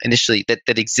 initially that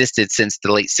existed since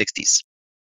the late 60s.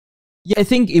 Yeah, I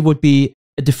think it would be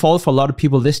a default for a lot of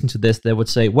people listening to this that would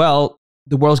say, well,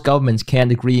 the world's governments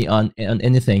can't agree on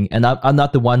anything. And I'm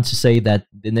not the one to say that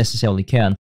they necessarily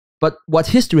can. But what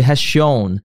history has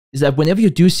shown is that whenever you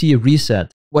do see a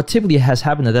reset, what typically has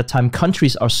happened at that time,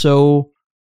 countries are so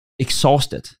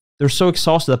exhausted. They're so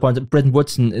exhausted at the point that Bretton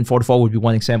Woods in 44 would be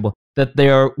one example, that they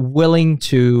are willing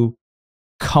to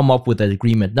come up with an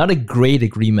agreement. Not a great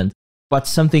agreement, but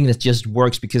something that just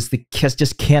works because they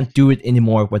just can't do it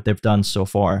anymore, what they've done so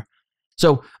far.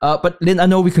 So, but Lyn, I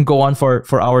know we can go on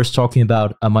for hours talking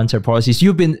about monetary policies.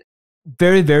 You've been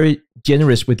very, very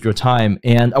generous with your time,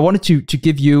 and I wanted to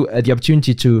give you the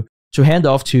opportunity to hand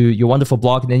off to your wonderful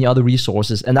blog and any other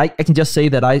resources. And I can just say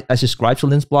that I subscribe to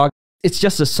Lyn's blog. It's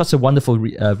just such a wonderful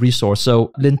resource.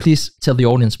 So Lyn, please tell the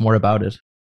audience more about it.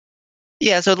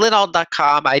 Yeah, so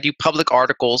lynalden.com, I do public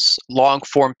articles, long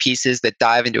form pieces that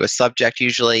dive into a subject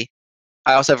usually.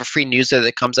 I also have a free newsletter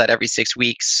that comes out every 6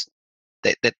 weeks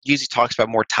that usually talks about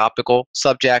more topical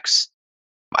subjects.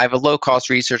 I have a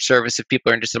low-cost research service if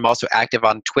people are interested. I'm also active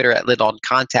on Twitter at Lyn Alden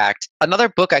Contact. Another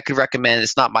book I could recommend,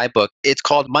 it's not my book, it's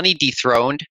called Money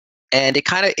Dethroned, and it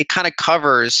kind of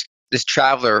covers this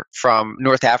traveler from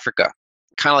North Africa.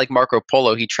 Kind of like Marco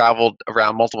Polo, he traveled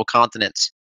around multiple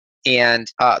continents.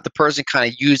 And the person kind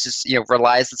of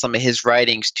relies on some of his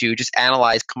writings to just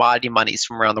analyze commodity monies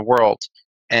from around the world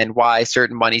and why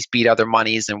certain monies beat other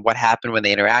monies and what happened when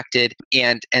they interacted.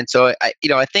 And so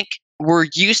I think we're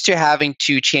used to having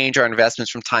to change our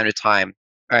investments from time to time,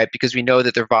 right? Because we know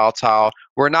that they're volatile.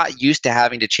 We're not used to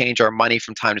having to change our money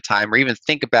from time to time or even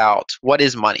think about what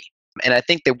is money. And I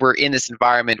think that we're in this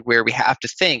environment where we have to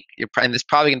think, and this is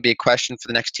probably going to be a question for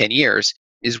the next 10 years,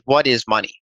 is what is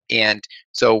money? And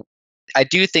so I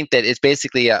do think that it's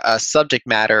basically a subject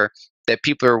matter that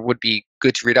people would be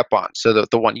good to read up on. So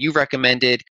the one you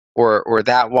recommended or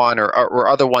that one or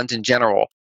other ones in general,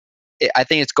 I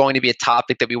think it's going to be a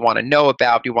topic that we want to know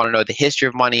about. We want to know the history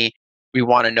of money. We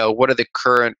want to know what are the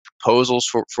current proposals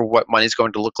for what money is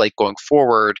going to look like going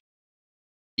forward.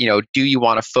 Do you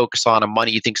want to focus on a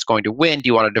money you think is going to win? Do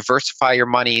you want to diversify your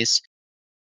monies?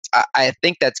 I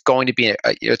think that's going to be,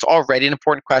 it's already an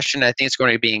important question. I think it's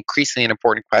going to be increasingly an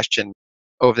important question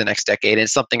over the next decade. And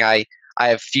it's something I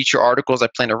have future articles I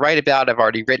plan to write about. I've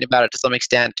already written about it to some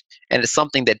extent. And it's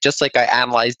something that just like I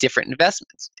analyze different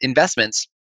investments,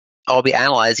 I'll be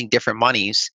analyzing different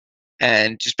monies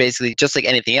and just basically, just like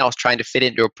anything else, trying to fit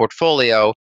into a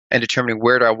portfolio and determining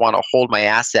where do I want to hold my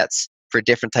assets for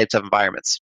different types of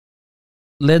environments.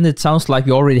 Lyn, it sounds like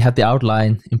we already have the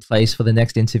outline in place for the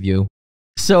next interview.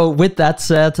 So with that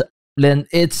said, Lyn,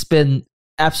 it's been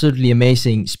absolutely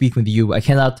amazing speaking with you. I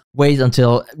cannot wait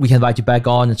until we can invite you back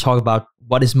on and talk about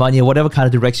what is money or whatever kind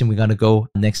of direction we're going to go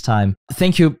next time.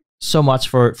 Thank you so much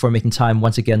for making time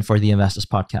once again for the Investors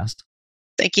Podcast.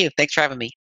 Thank you. Thanks for having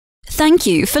me. Thank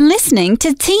you for listening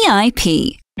to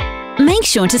TIP. Make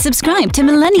sure to subscribe to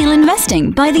Millennial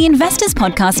Investing by the Investors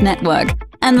Podcast Network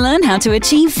and learn how to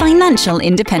achieve financial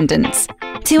independence.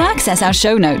 To access our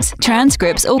show notes,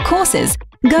 transcripts, or courses,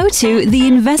 go to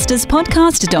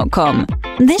theinvestorspodcast.com.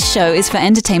 This show is for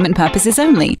entertainment purposes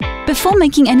only. Before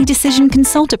making any decision,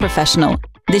 consult a professional.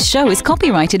 This show is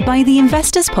copyrighted by the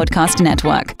Investors Podcast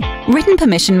Network. Written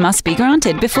permission must be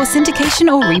granted before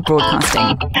syndication or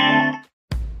rebroadcasting.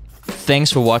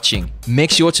 Thanks for watching.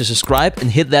 Make sure to subscribe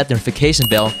and hit that notification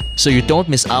bell so you don't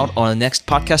miss out on the next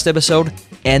podcast episode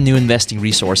and new investing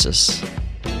resources.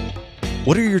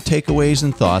 What are your takeaways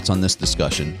and thoughts on this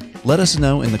discussion? Let us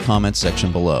know in the comments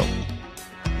section below.